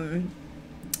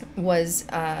was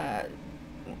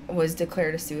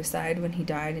declared a suicide when he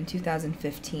died in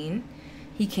 2015.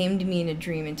 He came to me in a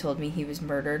dream and told me he was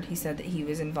murdered. He said that he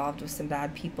was involved with some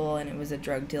bad people and it was a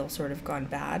drug deal sort of gone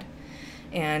bad.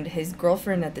 And his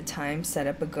girlfriend at the time set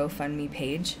up a GoFundMe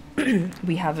page.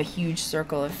 We have a huge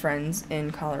circle of friends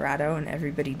in Colorado, and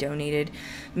everybody donated,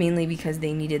 mainly because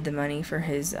they needed the money for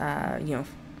his,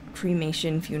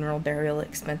 cremation, funeral, burial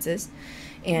expenses.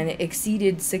 And it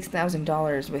exceeded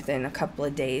 $6,000 within a couple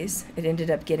of days. It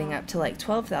ended up getting up to like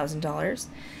 $12,000.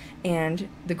 And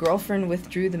the girlfriend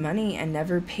withdrew the money and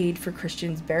never paid for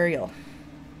Christian's burial.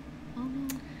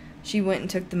 She went and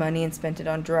took the money and spent it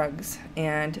on drugs.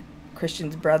 And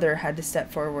Christian's brother had to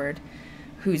step forward,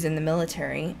 who's in the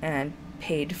military, and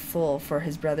paid full for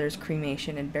his brother's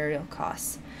cremation and burial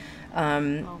costs.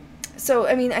 So,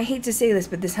 I mean, I hate to say this,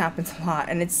 but this happens a lot,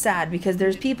 and it's sad because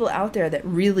there's people out there that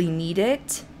really need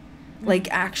it,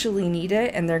 like actually need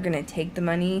it, and they're going to take the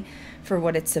money for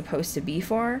what it's supposed to be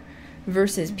for,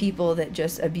 versus people that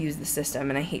just abuse the system.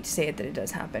 And I hate to say it that it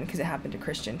does happen because it happened to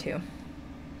Christian too.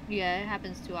 Yeah, it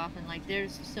happens too often. Like,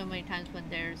 there's so many times when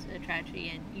there's a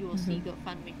tragedy and you will see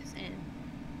GoFundMe's, and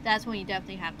that's when you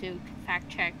definitely have to fact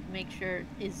check, make sure,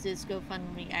 is this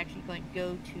GoFundMe actually going to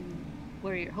go to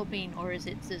where you're hoping, or is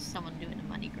it just someone doing a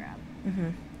money grab?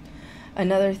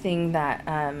 Another thing that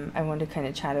I wanted to kind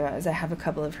of chat about is I have a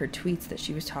couple of her tweets that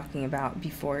she was talking about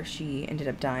before she ended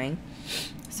up dying.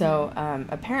 So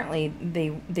apparently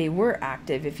they were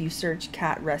active. If you search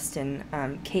Kat Rustin,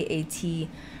 Kat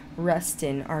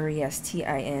Rustin,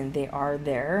 Restin. They are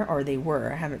there, or they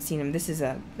were. I haven't seen them. This is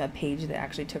a page that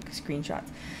actually took screenshots.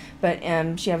 But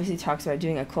she obviously talks about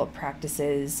doing occult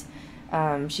practices.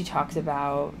 She talks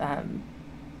about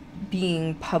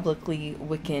being publicly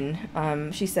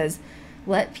Wiccan. She says,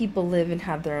 let people live and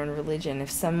have their own religion. If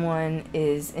someone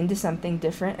is into something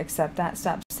different, accept that.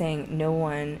 Stop saying,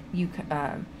 no,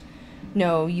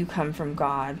 you come from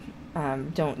God.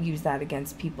 Don't use that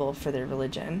against people for their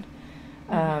religion.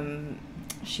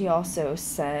 She also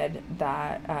said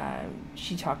that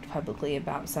she talked publicly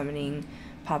about summoning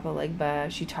Papa Legba.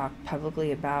 She talked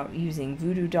publicly about using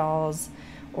voodoo dolls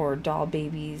or doll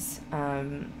babies,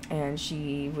 and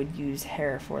she would use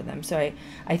hair for them. So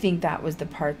I think that was the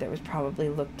part that was probably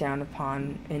looked down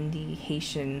upon in the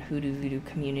Haitian hoodoo voodoo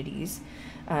communities,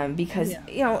 because,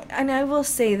 you know, and I will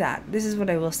say that, this is what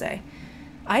I will say.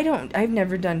 I've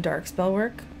never done dark spell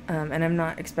work, and I'm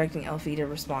not expecting Elfie to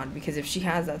respond, because if she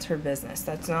has, that's her business.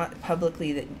 That's not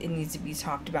publicly that it needs to be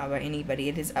talked about by anybody.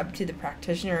 It is up to the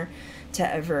practitioner to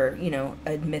ever, you know,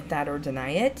 admit that or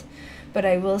deny it. But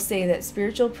I will say that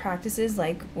spiritual practices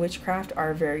like witchcraft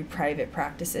are very private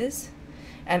practices,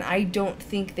 and I don't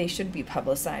think they should be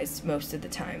publicized most of the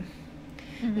time.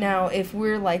 Now, if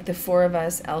we're like the four of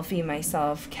us, Elfie,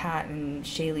 myself, Kat, and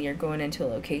Shaylee, are going into a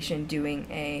location doing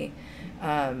a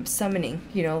summoning,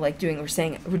 you know, like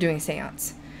we're doing a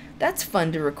seance. That's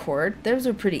fun to record. Those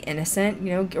are pretty innocent,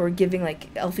 you know, or giving,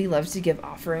 like, Elfie loves to give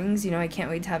offerings. You know, I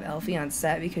can't wait to have Elfie on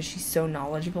set because she's so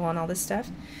knowledgeable on all this stuff.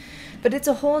 But it's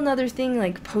a whole nother thing,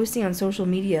 like, posting on social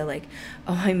media, like,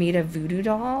 oh, I made a voodoo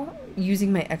doll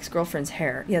using my ex-girlfriend's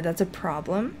hair. Yeah, that's a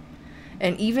problem.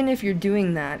 And even if you're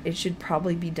doing that, it should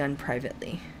probably be done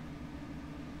privately.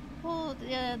 Well,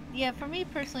 yeah, for me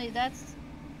personally,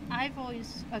 I've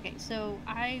always, okay, so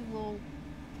I will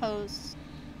post,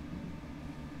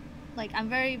 like, I'm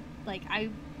very, like, I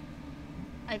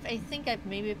think I've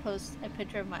maybe posted a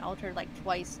picture of my altar, like,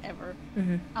 twice ever.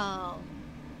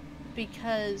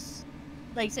 Because,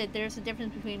 like I said, there's a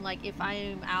difference between, like, if I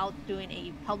am out doing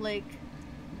a public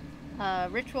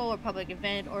ritual or public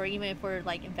event, or even if we're,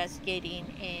 like, investigating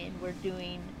and we're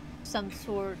doing some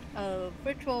sort of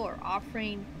ritual or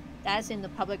offering, that's in the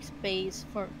public space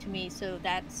to me, so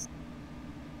that's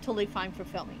totally fine for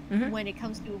filming. When it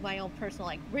comes to my own personal,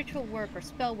 like, ritual work or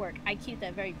spell work, I keep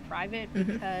that very private,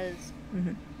 because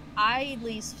I at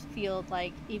least feel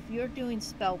like if you're doing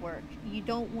spell work, you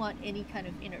don't want any kind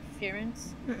of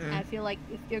interference. I feel like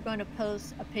if you're going to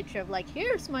post a picture of, like,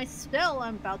 here's my spell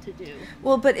I'm about to do.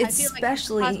 Well, but I feel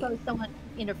especially like someone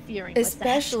interfering.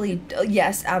 Especially, with that.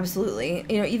 Yes, absolutely.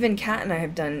 You know, even Kat and I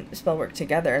have done spell work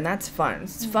together, and that's fun.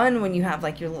 It's fun when you have,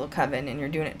 like, your little coven and you're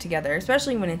doing it together,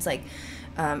 especially when it's, like,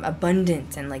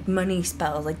 abundance and, like, money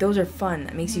spells. Like, those are fun.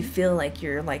 That makes you feel like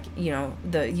you're, like, you know,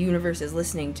 the universe is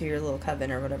listening to your little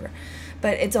coven or whatever.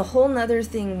 But it's a whole nother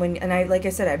thing when, and like I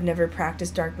said, I've never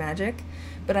practiced dark magic,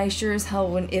 but I sure as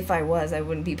hell if I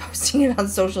wouldn't be posting it on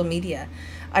social media.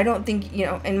 I don't think, you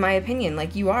know, in my opinion,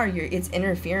 like, it's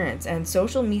interference, and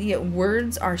social media,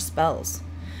 words are spells.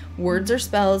 Words are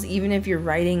spells. Even if you're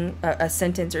writing a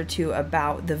sentence or two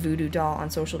about the voodoo doll on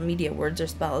social media, words are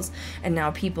spells. And now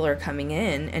people are coming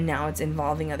in, and now it's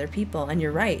involving other people. And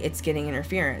you're right, it's getting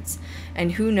interference.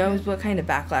 And who knows what kind of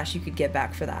backlash you could get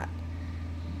back for that.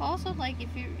 Also, like,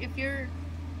 if you're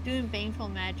doing baneful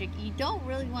magic, you don't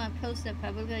really want to post that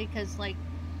publicly, because, like,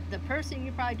 the person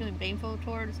you're probably doing baneful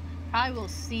towards probably will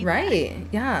see right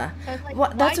that. Yeah, Like,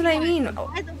 well, that's what I mean.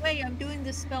 By the way, I'm doing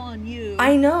this spell on you.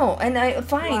 I know, and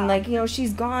fine. Like, you know,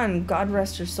 she's gone, God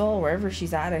rest her soul, wherever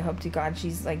she's at. I hope to God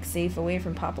she's, like, safe away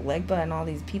from Papa Legba and all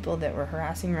these people that were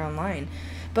harassing her online.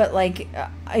 But, like,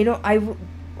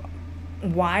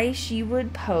 why she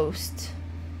would post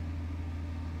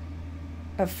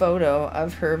a photo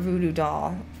of her voodoo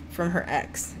doll from her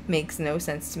ex makes no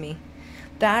sense to me.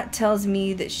 That tells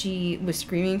me that she was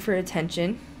screaming for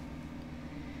attention,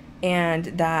 and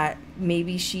that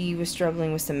maybe she was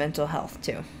struggling with some mental health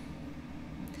too.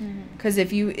 Because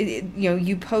if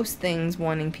you post things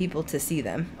wanting people to see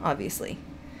them, obviously.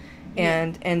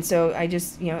 And so I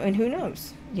just, you know, and who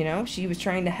knows, you know, she was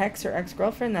trying to hex her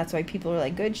ex-girlfriend. That's why people are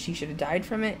like, good, she should have died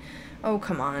from it. Oh,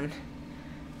 come on.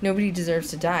 Nobody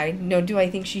deserves to die. No, do I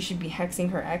think she should be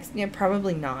hexing her ex? Yeah,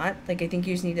 probably not. Like, I think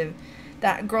you just need to,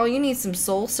 that girl, you need some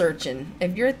soul searching.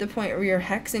 If you're at the point where you're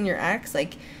hexing your ex,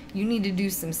 like, you need to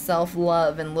do some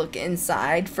self-love and look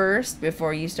inside first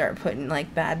before you start putting,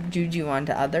 like, bad juju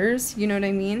onto others. You know what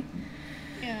I mean?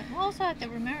 Yeah. We also have to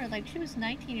remember, like, she was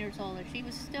 19 years old, and she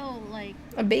was still, like,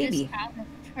 a baby, just out of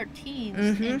her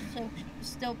teens, and so she was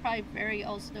still probably very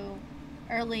also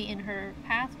early in her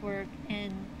path work,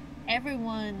 and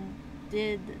everyone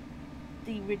did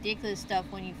the ridiculous stuff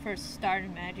when you first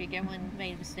started magic. Everyone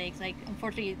made mistakes. Like,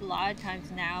 unfortunately, a lot of times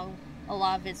now, a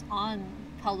lot of it's on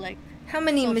public. How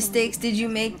many mistakes did you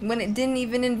make when it didn't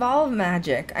even involve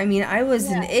magic? I mean, I was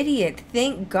an idiot.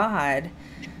 Thank God.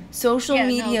 Social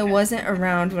media wasn't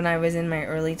around when I was in my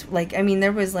early, I mean,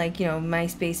 there was, like, you know,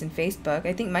 MySpace and Facebook.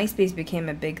 I think MySpace became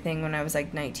a big thing when I was,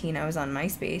 like, 19. I was on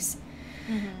MySpace.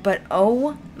 But,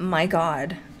 oh, my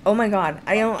God. Oh, my God.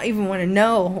 I don't even want to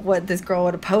know what this girl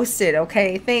would have posted,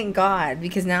 okay? Thank God.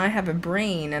 Because now I have a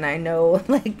brain, and I know,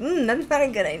 like, that's not a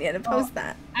good idea to post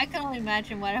that. I can only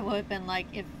imagine what it would have been like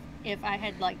if I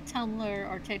had, like, Tumblr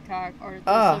or TikTok or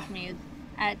the social media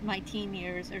at my teen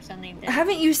years or something.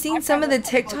 Haven't you seen some of the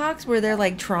TikToks where they're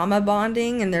like trauma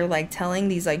bonding and they're like telling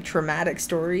these like traumatic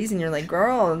stories and you're like,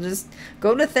 girl, just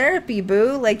go to therapy,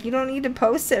 boo. Like, you don't need to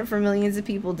post it for millions of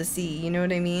people to see. You know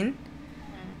what I mean?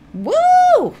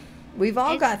 Woo! We've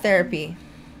all got therapy.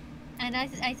 And I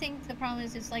think the problem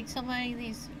is it's like so many of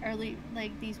these early,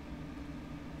 like these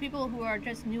people who are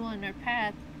just new on their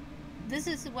path, this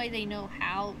is the way they know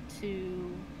how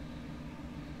to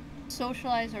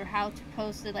socialize or how to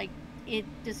post it. Like, it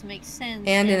just makes sense.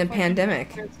 And in a pandemic,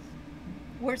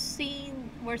 we're seeing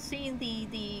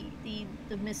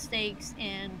the mistakes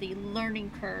and the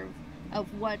learning curve of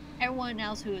what everyone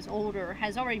else who is older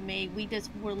has already made. We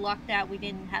just were lucked out. We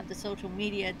didn't have the social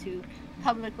media to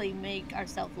publicly make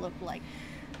ourselves look like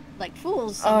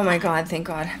fools sometimes. Oh my God, thank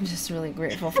God. I'm just really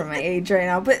grateful for my age right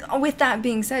now. But with that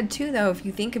being said too, though, if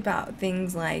you think about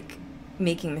things like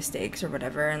making mistakes or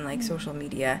whatever and like social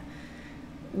media,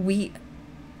 we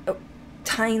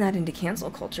tying that into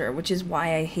cancel culture, which is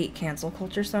why I hate cancel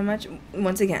culture so much.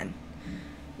 Once again,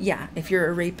 yeah, if you're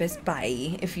a rapist,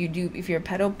 bye. If you're a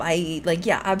pedo, bye. Like,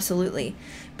 yeah, absolutely.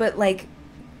 But like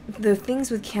the things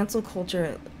with cancel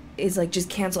culture is like just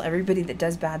cancel everybody that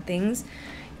does bad things.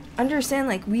 Understand,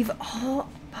 like, we've all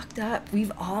fucked up.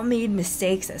 We've all made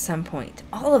mistakes at some point.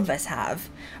 All of us have.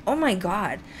 Oh my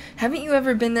God. Haven't you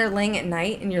ever been there laying at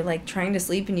night and you're like trying to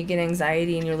sleep and you get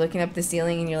anxiety and you're looking up the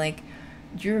ceiling and you're like,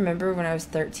 do you remember when I was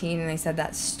 13 and I said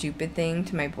that stupid thing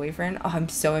to my boyfriend? Oh, I'm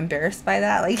so embarrassed by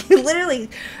that. Like, literally,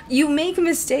 you make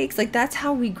mistakes. Like, that's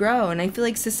how we grow. And I feel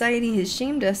like society has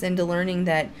shamed us into learning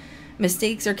that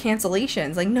mistakes are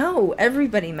cancellations. Like, no,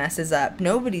 everybody messes up.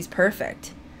 Nobody's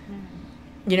perfect.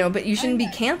 You know, but you shouldn't be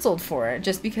canceled for it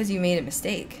just because you made a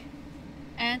mistake.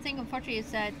 And I think, unfortunately, it's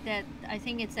that I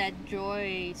think it's that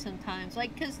joy sometimes.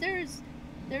 Like, because there's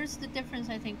the difference,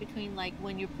 I think, between, like,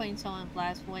 when you're putting someone on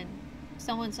blast, when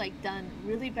someone's, like, done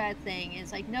really bad thing, and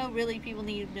it's like, no, really, people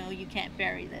need to know you can't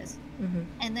bury this.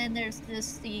 And then there's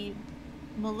the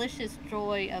malicious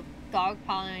joy of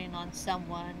dogpiling on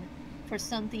someone for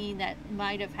something that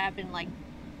might have happened, like,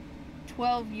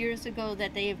 12 years ago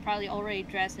that they have probably already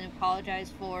addressed and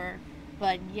apologized for,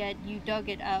 but yet you dug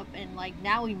it up and like,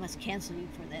 now we must cancel you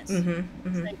for this.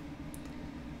 Like,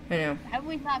 I know. Have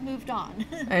we not moved on?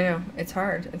 I know. It's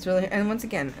hard. It's really, and once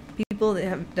again, people that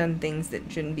have done things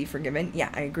that shouldn't be forgiven. Yeah,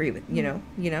 I agree with, you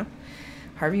know,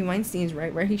 Harvey Weinstein's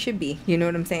right where he should be. You know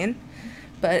what I'm saying?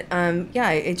 But, yeah,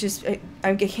 it just,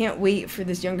 I can't wait for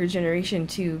this younger generation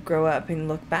to grow up and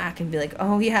look back and be like,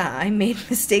 oh, yeah, I made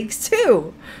mistakes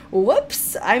too.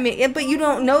 Whoops. But you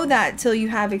don't know that till you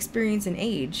have experience and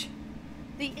age.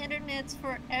 The internet's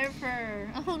forever.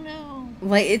 Oh, no.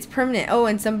 Like, it's permanent. Oh,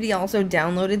 and somebody also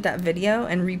downloaded that video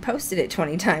and reposted it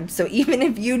 20 times. So even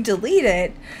if you delete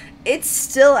it, it's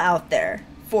still out there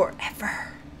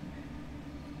forever.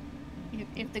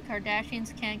 If the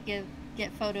Kardashians can't get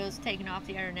photos taken off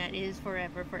the internet, it is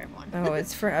forever for everyone. Oh,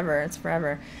 it's forever. It's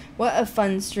forever. What a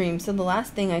fun stream. So the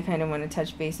last thing I kind of want to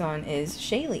touch base on is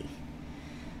Shaylee.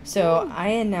 So I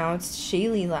announced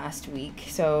Shaylee last week.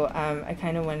 So I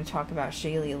kind of want to talk about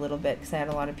Shaylee a little bit because I had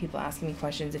a lot of people asking me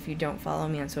questions. If you don't follow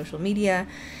me on social media,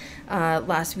 early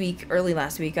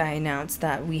last week, I announced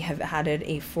that we have added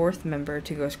a fourth member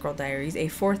to Ghost Girl Diaries, a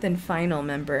fourth and final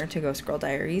member to Ghost Girl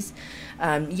Diaries.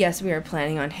 Yes, we are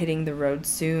planning on hitting the road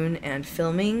soon and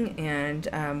filming,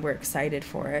 and we're excited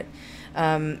for it.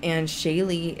 And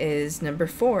Shaylee is number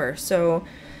 4. So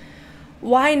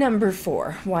why number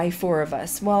 4? Why 4 of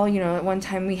us? Well, you know, at one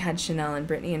time we had Chanel and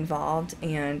Brittany involved,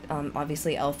 and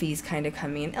obviously Elfie's kind of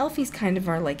coming in. Elfie's kind of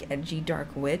our, like, edgy dark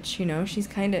witch, you know?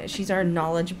 She's our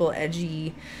knowledgeable,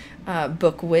 edgy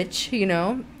book witch, you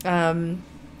know?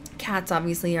 Kat's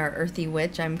obviously our earthy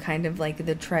witch. I'm kind of like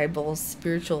the tribal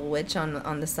spiritual witch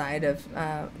on the side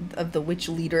of the witch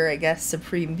leader, I guess,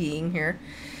 supreme being here.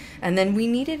 And then we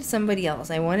needed somebody else.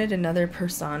 I wanted another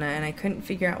persona, and I couldn't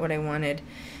figure out what I wanted.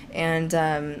 And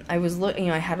I was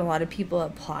I had a lot of people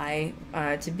apply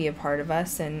to be a part of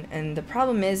us, and the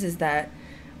problem is that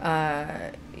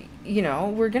you know,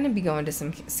 we're going to be going to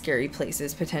some scary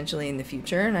places potentially in the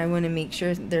future, and I want to make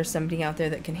sure there's somebody out there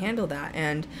that can handle that.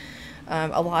 And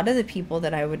a lot of the people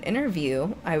that I would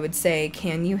interview, I would say,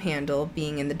 can you handle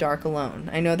being in the dark alone?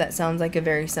 I know that sounds like a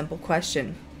very simple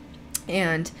question,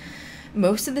 and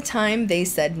most of the time they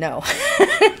said no.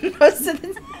 Most of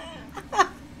the time.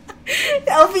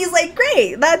 Elfie's like,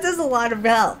 great, that does a lot of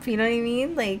help, you know what I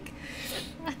mean? Like,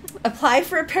 apply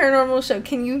for a paranormal show.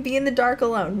 Can you be in the dark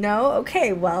alone? No?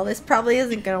 Okay, well, this probably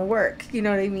isn't going to work. You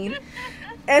know what I mean?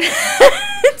 And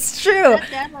it's true.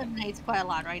 That eliminates quite a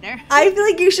lot right there. I feel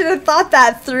like you should have thought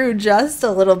that through just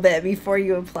a little bit before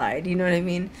you applied. You know what I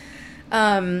mean?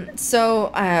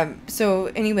 So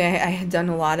anyway, I had done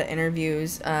a lot of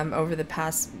interviews over the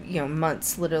past, you know,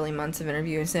 months, literally months of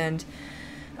interviews. And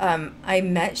I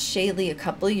met Shaylee a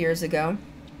couple of years ago.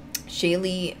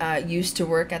 Shaylee used to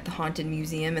work at the Haunted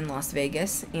Museum in Las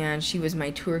Vegas, and she was my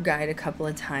tour guide a couple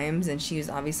of times, and she was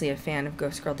obviously a fan of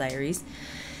Ghost Girl Diaries.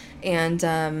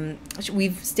 And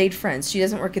we've stayed friends. She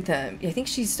doesn't work at the... I think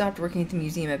she stopped working at the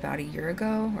museum about a year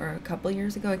ago, or a couple of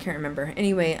years ago. I can't remember.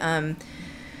 Anyway,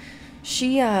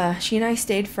 she and I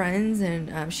stayed friends,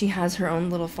 and she has her own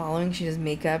little following. She does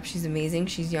makeup. She's amazing.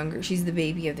 She's younger. She's the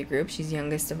baby of the group. She's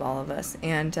youngest of all of us.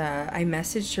 And I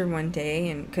messaged her one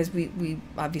day, and because we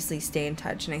obviously stay in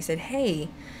touch, and I said, hey,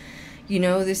 you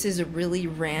know, this is a really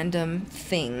random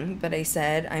thing, but I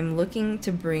said, I'm looking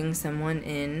to bring someone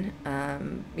in,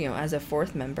 you know, as a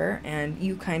fourth member, and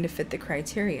you kind of fit the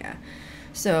criteria.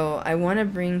 So I want to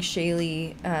bring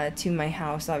Shaylee to my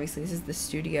house. Obviously, this is the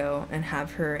studio, and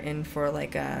have her in for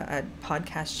like a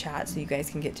podcast chat so you guys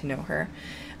can get to know her.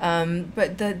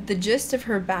 But the gist of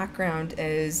her background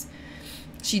is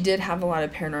she did have a lot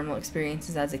of paranormal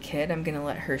experiences as a kid. I'm going to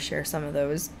let her share some of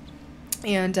those.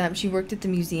 And she worked at the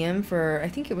museum for, I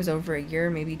think it was over a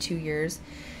year, maybe 2 years.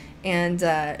 And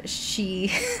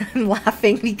she, I'm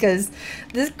laughing because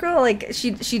this girl, like,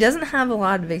 she doesn't have a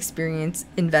lot of experience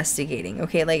investigating,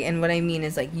 okay? Like, and what I mean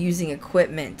is, like, using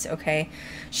equipment, okay?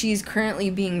 She's currently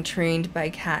being trained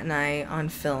by Kat and I on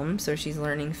film, so she's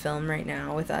learning film right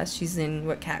now with us. She's in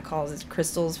what Kat calls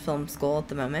Krystal's film school at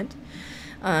the moment,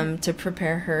 to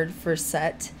prepare her for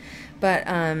set. But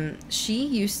she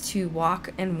used to walk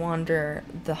and wander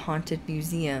the haunted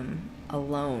museum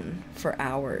alone for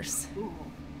hours. Ooh.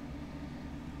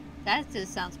 That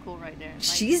just sounds cool right there. Like,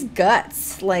 she's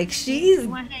guts. Like, she's... You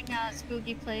want to hang out at a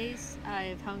spooky place?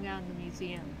 I've hung out in the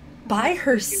museum. By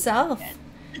herself.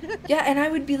 Yeah, and I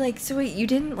would be like, so wait, you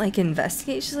didn't, like,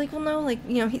 investigate? She's like, well, no, like,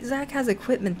 you know, Zach has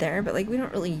equipment there, but, like, we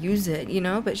don't really use it, you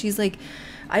know? But she's like,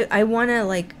 I want to,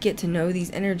 like, get to know these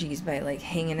energies by, like,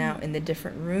 hanging out in the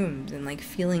different rooms and, like,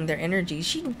 feeling their energy.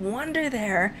 She'd wander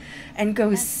there and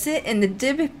go sit in the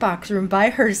Dybbuk box room by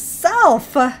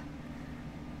herself.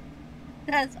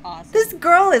 That's awesome. This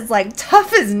girl is, like,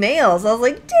 tough as nails. I was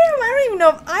like, damn, I don't even know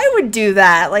if I would do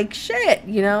that. Like, shit,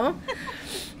 you know?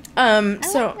 I like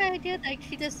the idea, like,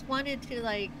 she just wanted to,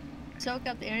 like, soak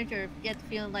up the energy or get the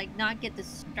feeling, like, not get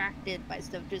distracted by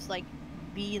stuff, just, like,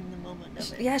 be in the moment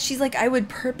of it. Yeah, she's like, I would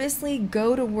purposely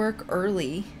go to work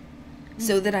early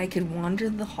so that I could wander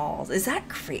the halls. Is that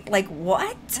crazy? Like,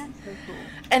 what? That's so cool.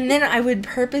 And then I would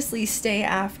purposely stay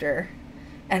after,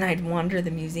 and I'd wander the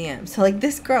museum. So, like,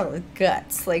 this girl is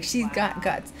guts. Like, she's got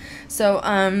guts. So,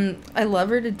 I love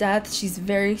her to death. She's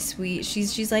very sweet.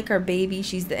 She's like our baby.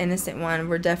 She's the innocent one.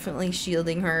 We're definitely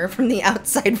shielding her from the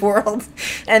outside world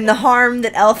and the harm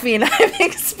that Elfie and I have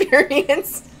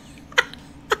experienced.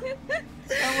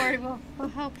 Don't worry, we'll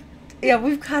help. Yeah,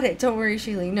 we've got it. Don't worry,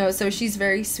 Shaylee. No, so she's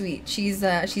very sweet. She's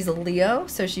a Leo,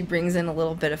 so she brings in a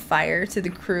little bit of fire to the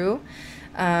crew.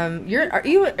 You're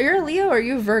a Leo or are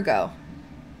you a Virgo?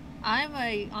 I'm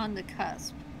on the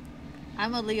cusp.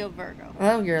 I'm a Leo Virgo.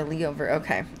 Oh, you're a Leo Virgo.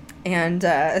 Okay. And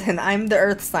I'm the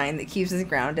earth sign that keeps us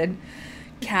grounded.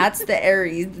 Kat's the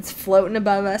Aries that's floating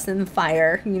above us in the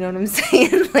fire. You know what I'm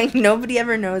saying? Like, nobody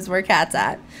ever knows where Kat's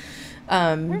at.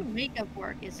 Her makeup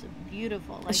work is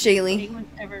beautiful. Like, Shaylee.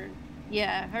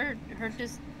 Yeah,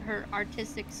 her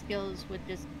artistic skills with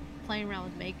just playing around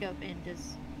with makeup and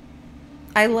just...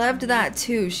 I loved that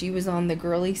too. She was on the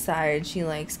girly side. She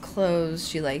likes clothes.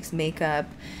 She likes makeup.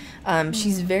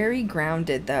 She's very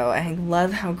grounded though. I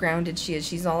love how grounded she is.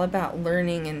 She's all about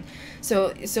learning, and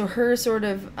so her sort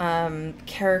of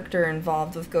character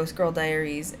involved with Ghost Girl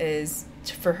Diaries is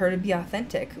for her to be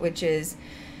authentic, which is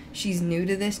she's new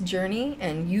to this journey,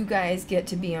 and you guys get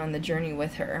to be on the journey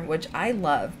with her, which I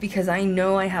love, because I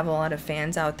know I have a lot of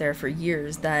fans out there for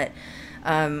years that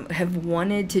have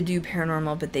wanted to do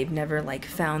paranormal, but they've never like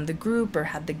found the group or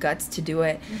had the guts to do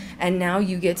it. And now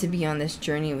you get to be on this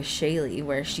journey with Shaylee,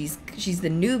 where she's the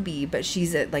newbie, but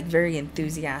she's like very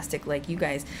enthusiastic like you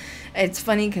guys. It's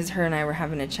funny because her and I were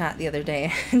having a chat the other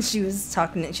day, and she was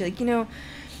talking, and she's like, you know,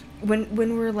 when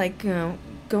we're like, you know,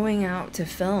 going out to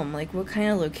film, like what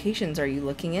kind of locations are you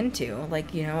looking into,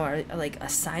 like, you know, are like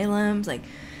asylums, like.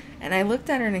 And I looked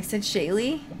at her and I said,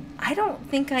 Shaylee, I don't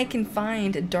think I can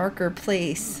find a darker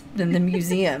place than the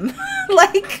museum.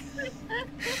 Like,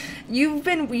 you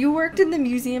worked in the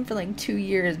museum for like 2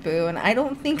 years, boo, and I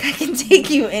don't think I can take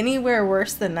you anywhere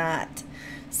worse than that.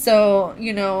 So,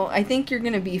 you know, I think you're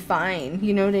going to be fine.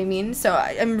 You know what I mean? So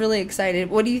I'm really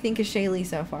excited. What do you think of Shaylee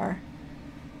so far?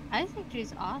 I think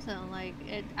she's awesome. Like,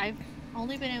 I've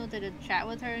only been able to chat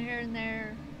with her here and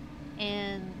there,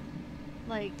 and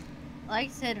like I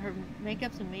said, her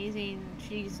makeup's amazing.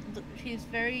 She's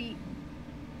very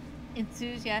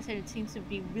enthusiastic and seems to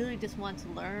be really just want to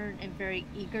learn and very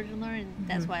eager to learn, and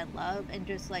that's why I love, and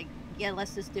just like, yeah,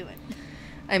 let's just do it.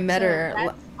 I met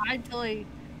her. I totally,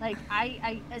 like,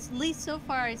 I at least so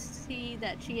far I see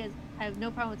that I have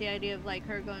no problem with the idea of like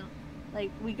her going,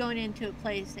 like, we going into a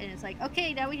place and it's like,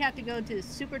 okay, now we have to go to a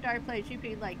super dark place. She'd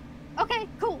be like, okay,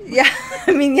 cool. Yeah,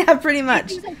 I mean, yeah, pretty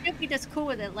much. She's like, she'd be just cool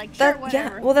with it, like, sure,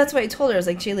 whatever. Yeah, well, that's what I told her. I was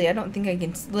like, Shaylee, I don't think I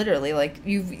can, literally, like,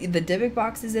 the Dybbuk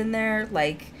box is in there,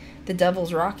 like, the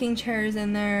Devil's Rocking Chair is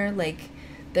in there, like,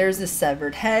 there's a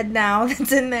severed head now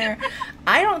that's in there.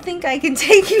 I don't think I can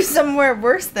take you somewhere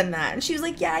worse than that. And she was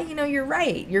like, yeah, you know, you're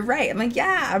right. I'm like,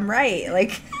 yeah, I'm right.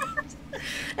 Like,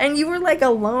 and you were, like,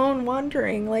 alone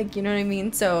wandering, like, you know what I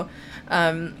mean? So,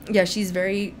 yeah, she's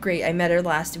very great. I met her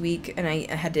last week, and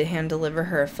I had to hand deliver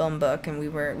her a film book, and we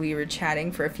were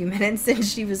chatting for a few minutes, and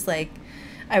she was like,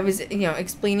 I was, you know,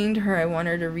 explaining to her I want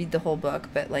her to read the whole book,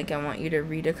 but, like, I want you to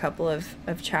read a couple of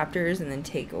chapters and then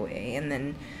take away and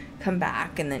then come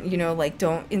back and then, you know, like,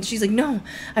 don't. And she's like, no,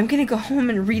 I'm gonna go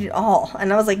home and read it all.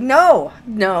 And I was like, no.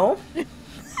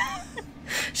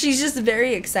 She's just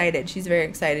very excited. She's very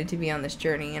excited to be on this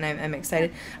journey, and I'm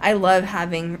excited. I love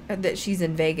having that she's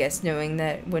in Vegas, knowing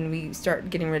that when we start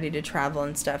getting ready to travel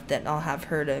and stuff, that I'll have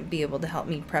her to be able to help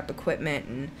me prep equipment.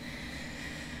 And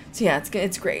so, yeah,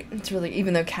 it's great. It's really,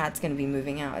 even though Kat's going to be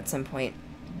moving out at some point.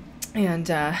 And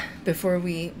before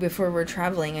we're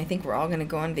traveling, I think we're all going to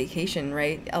go on vacation,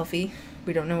 right, Elfie?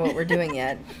 We don't know what we're doing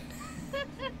yet.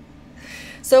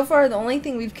 So far, the only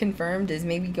thing we've confirmed is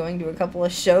maybe going to a couple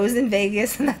of shows in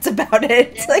Vegas, and that's about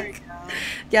it. There like,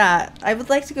 yeah, I would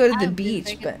like to go to the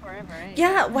beach, but forever, right?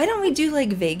 yeah, why don't we do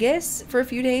like Vegas for a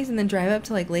few days and then drive up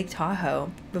to like Lake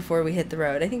Tahoe before we hit the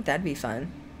road? I think that'd be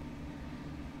fun.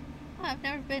 Oh, I've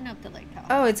never been up to Lake Tahoe.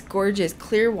 Oh, it's gorgeous.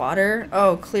 Clear water.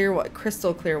 Oh,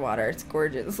 crystal clear water. It's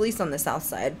gorgeous. At least on the south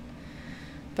side.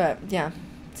 But yeah,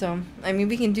 so I mean,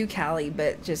 we can do Cali,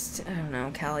 but just I don't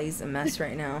know. Cali's a mess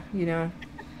right now. You know.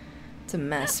 It's a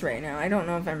mess right now. I don't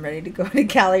know if I'm ready to go to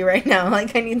Cali right now.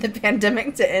 Like, I need the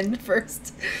pandemic to end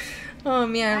first. Oh,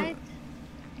 man.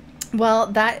 Well,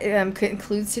 that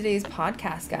concludes today's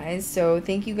podcast, guys. So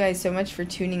thank you guys so much for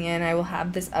tuning in. I will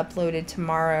have this uploaded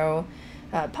tomorrow,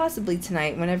 possibly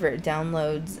tonight, whenever it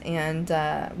downloads. And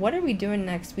what are we doing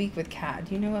next week with Kat?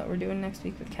 Do you know what we're doing next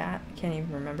week with Kat? I can't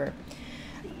even remember.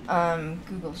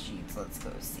 Google Sheets. Let's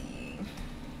go see.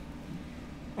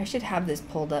 I should have this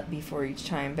pulled up before each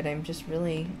time, but I'm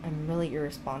really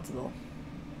irresponsible.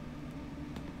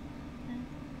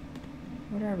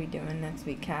 What are we doing next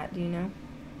week, Kat? Do you know?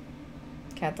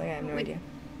 Kat's like, I have no idea.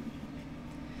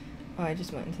 Oh, I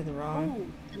just went into the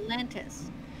wrong. Oh, Atlantis.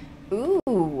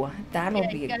 Ooh, that'll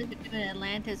be. You guys are doing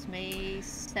Atlantis May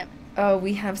 7th. Oh,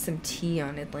 we have some tea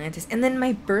on Atlantis, and then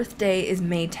my birthday is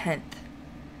May 10th.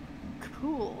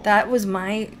 Cool. That was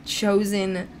my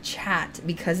chosen chat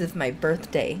because of my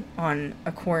birthday on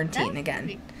a quarantine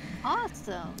again.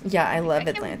 Awesome. Yeah, I love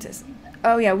Atlantis.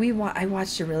 Oh yeah, I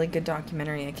watched a really good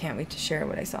documentary. I can't wait to share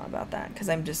what I saw about that, because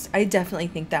I definitely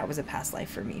think that was a past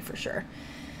life for me, for sure.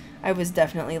 I was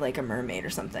definitely like a mermaid or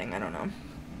something. I don't know.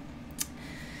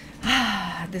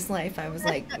 This life, I was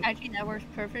like. Actually, that works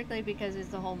perfectly because it's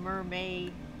the whole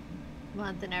mermaid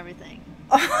month and everything.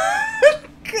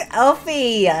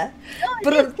 Elfie. No,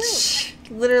 But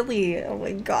literally, oh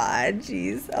my god,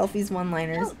 jeez, Elfie's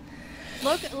one-liners.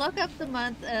 No. Look up the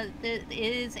month. It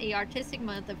is a artistic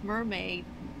month of mermaid,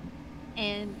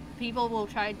 and people will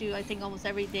try to do, I think, almost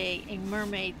every day a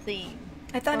mermaid theme.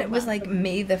 I thought it was like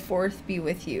May the 4th be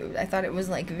with you. I thought it was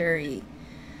like very,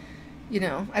 You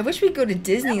know, I wish we'd go to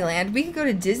Disneyland. We could go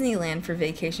to Disneyland for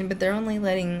vacation, but they're only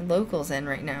letting locals in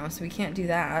right now, so we can't do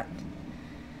that.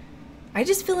 I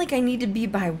just feel like I need to be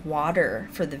by water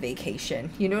for the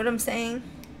vacation. You know what I'm saying?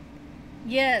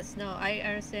 Yes, no, I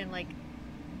understand. Like,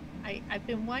 I've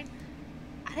been wanting.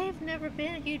 I have never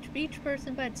been a huge beach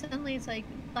person, but suddenly it's like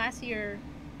last year,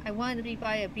 I wanted to be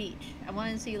by a beach. I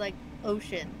wanted to see like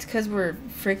ocean. It's because we're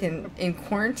freaking in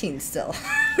quarantine still.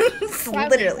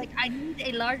 Literally. Like, I need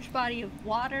a large body of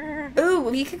water. Ooh,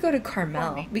 we could go to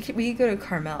Carmel. We could go to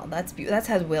Carmel. That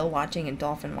has whale watching and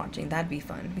dolphin watching. That'd be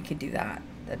fun. We could do that.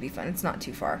 That'd be fun. It's not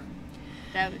too far.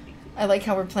 That would be cool. I like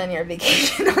how we're planning our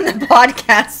vacation on the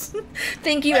podcast.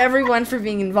 Thank you everyone for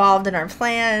being involved in our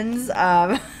plans.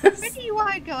 Where do you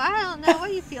want to go? I don't know. What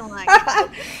are you feeling like?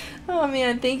 Oh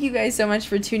man, thank you guys so much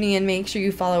for tuning in. Make sure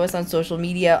you follow us on social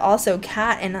media. Also,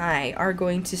 Kat and I are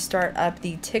going to start up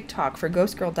the TikTok for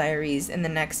Ghost Girl Diaries in the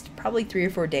next probably 3 or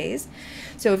 4 days.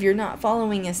 So if you're not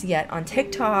following us yet on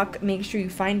TikTok, make sure you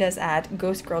find us at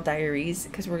Ghost Girl Diaries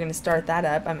because we're going to start that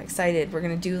up. I'm excited. We're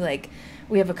going to do like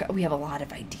we have a lot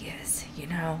of ideas, you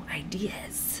know,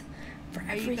 ideas for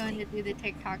everything. Are you going to do the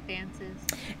TikTok dances?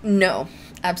 No,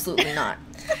 absolutely not.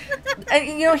 And,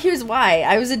 you know, here's why.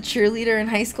 I was a cheerleader in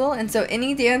high school, and so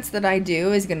any dance that I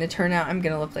do is going to turn out I'm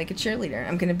going to look like a cheerleader.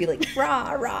 I'm going to be like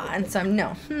rah rah, and so I'm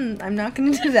not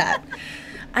going to do that.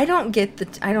 I don't get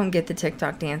the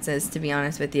TikTok dances, to be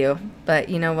honest with you. But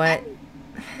you know what?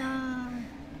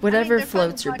 Whatever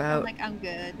floats your boat. Like, I'm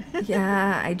good.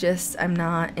 Yeah, I'm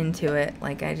not into it.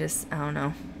 Like, I don't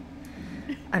know.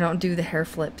 I don't do the hair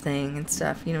flip thing and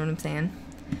stuff. You know what I'm saying?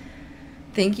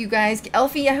 Thank you guys.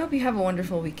 Elfie, I hope you have a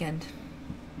wonderful weekend.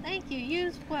 Thank you. You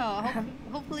as well.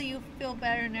 Hopefully you feel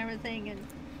better and everything, and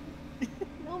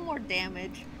no more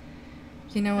damage.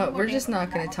 You know what? We're just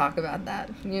not going to talk about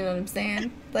that. You know what I'm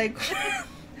saying? Like,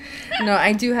 no,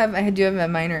 I do have a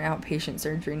minor outpatient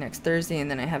surgery next Thursday,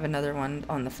 and then I have another one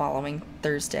on the following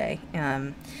Thursday.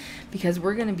 Because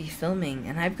we're going to be filming,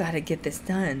 and I've got to get this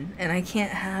done, and I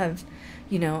can't have,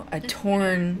 you know, a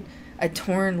torn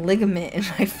ligament in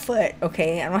my foot.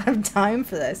 Okay, I don't have time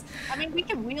for this. I mean, we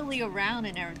can wheel you around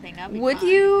and everything. Would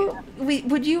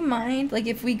you mind, like,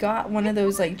 if we got one of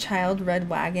those like child red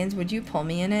wagons? Would you pull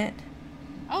me in it?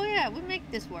 Oh yeah, we make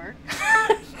this work.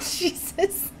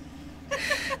 Jesus.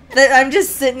 I'm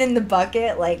just sitting in the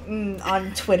bucket, like,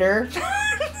 on Twitter.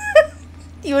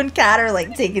 You and Kat are,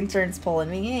 like, taking turns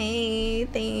pulling me. Hey,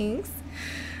 thanks.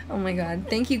 Oh, my God.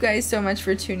 Thank you guys so much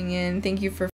for tuning in. Thank you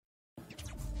for...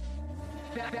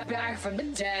 Back from the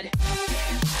dead.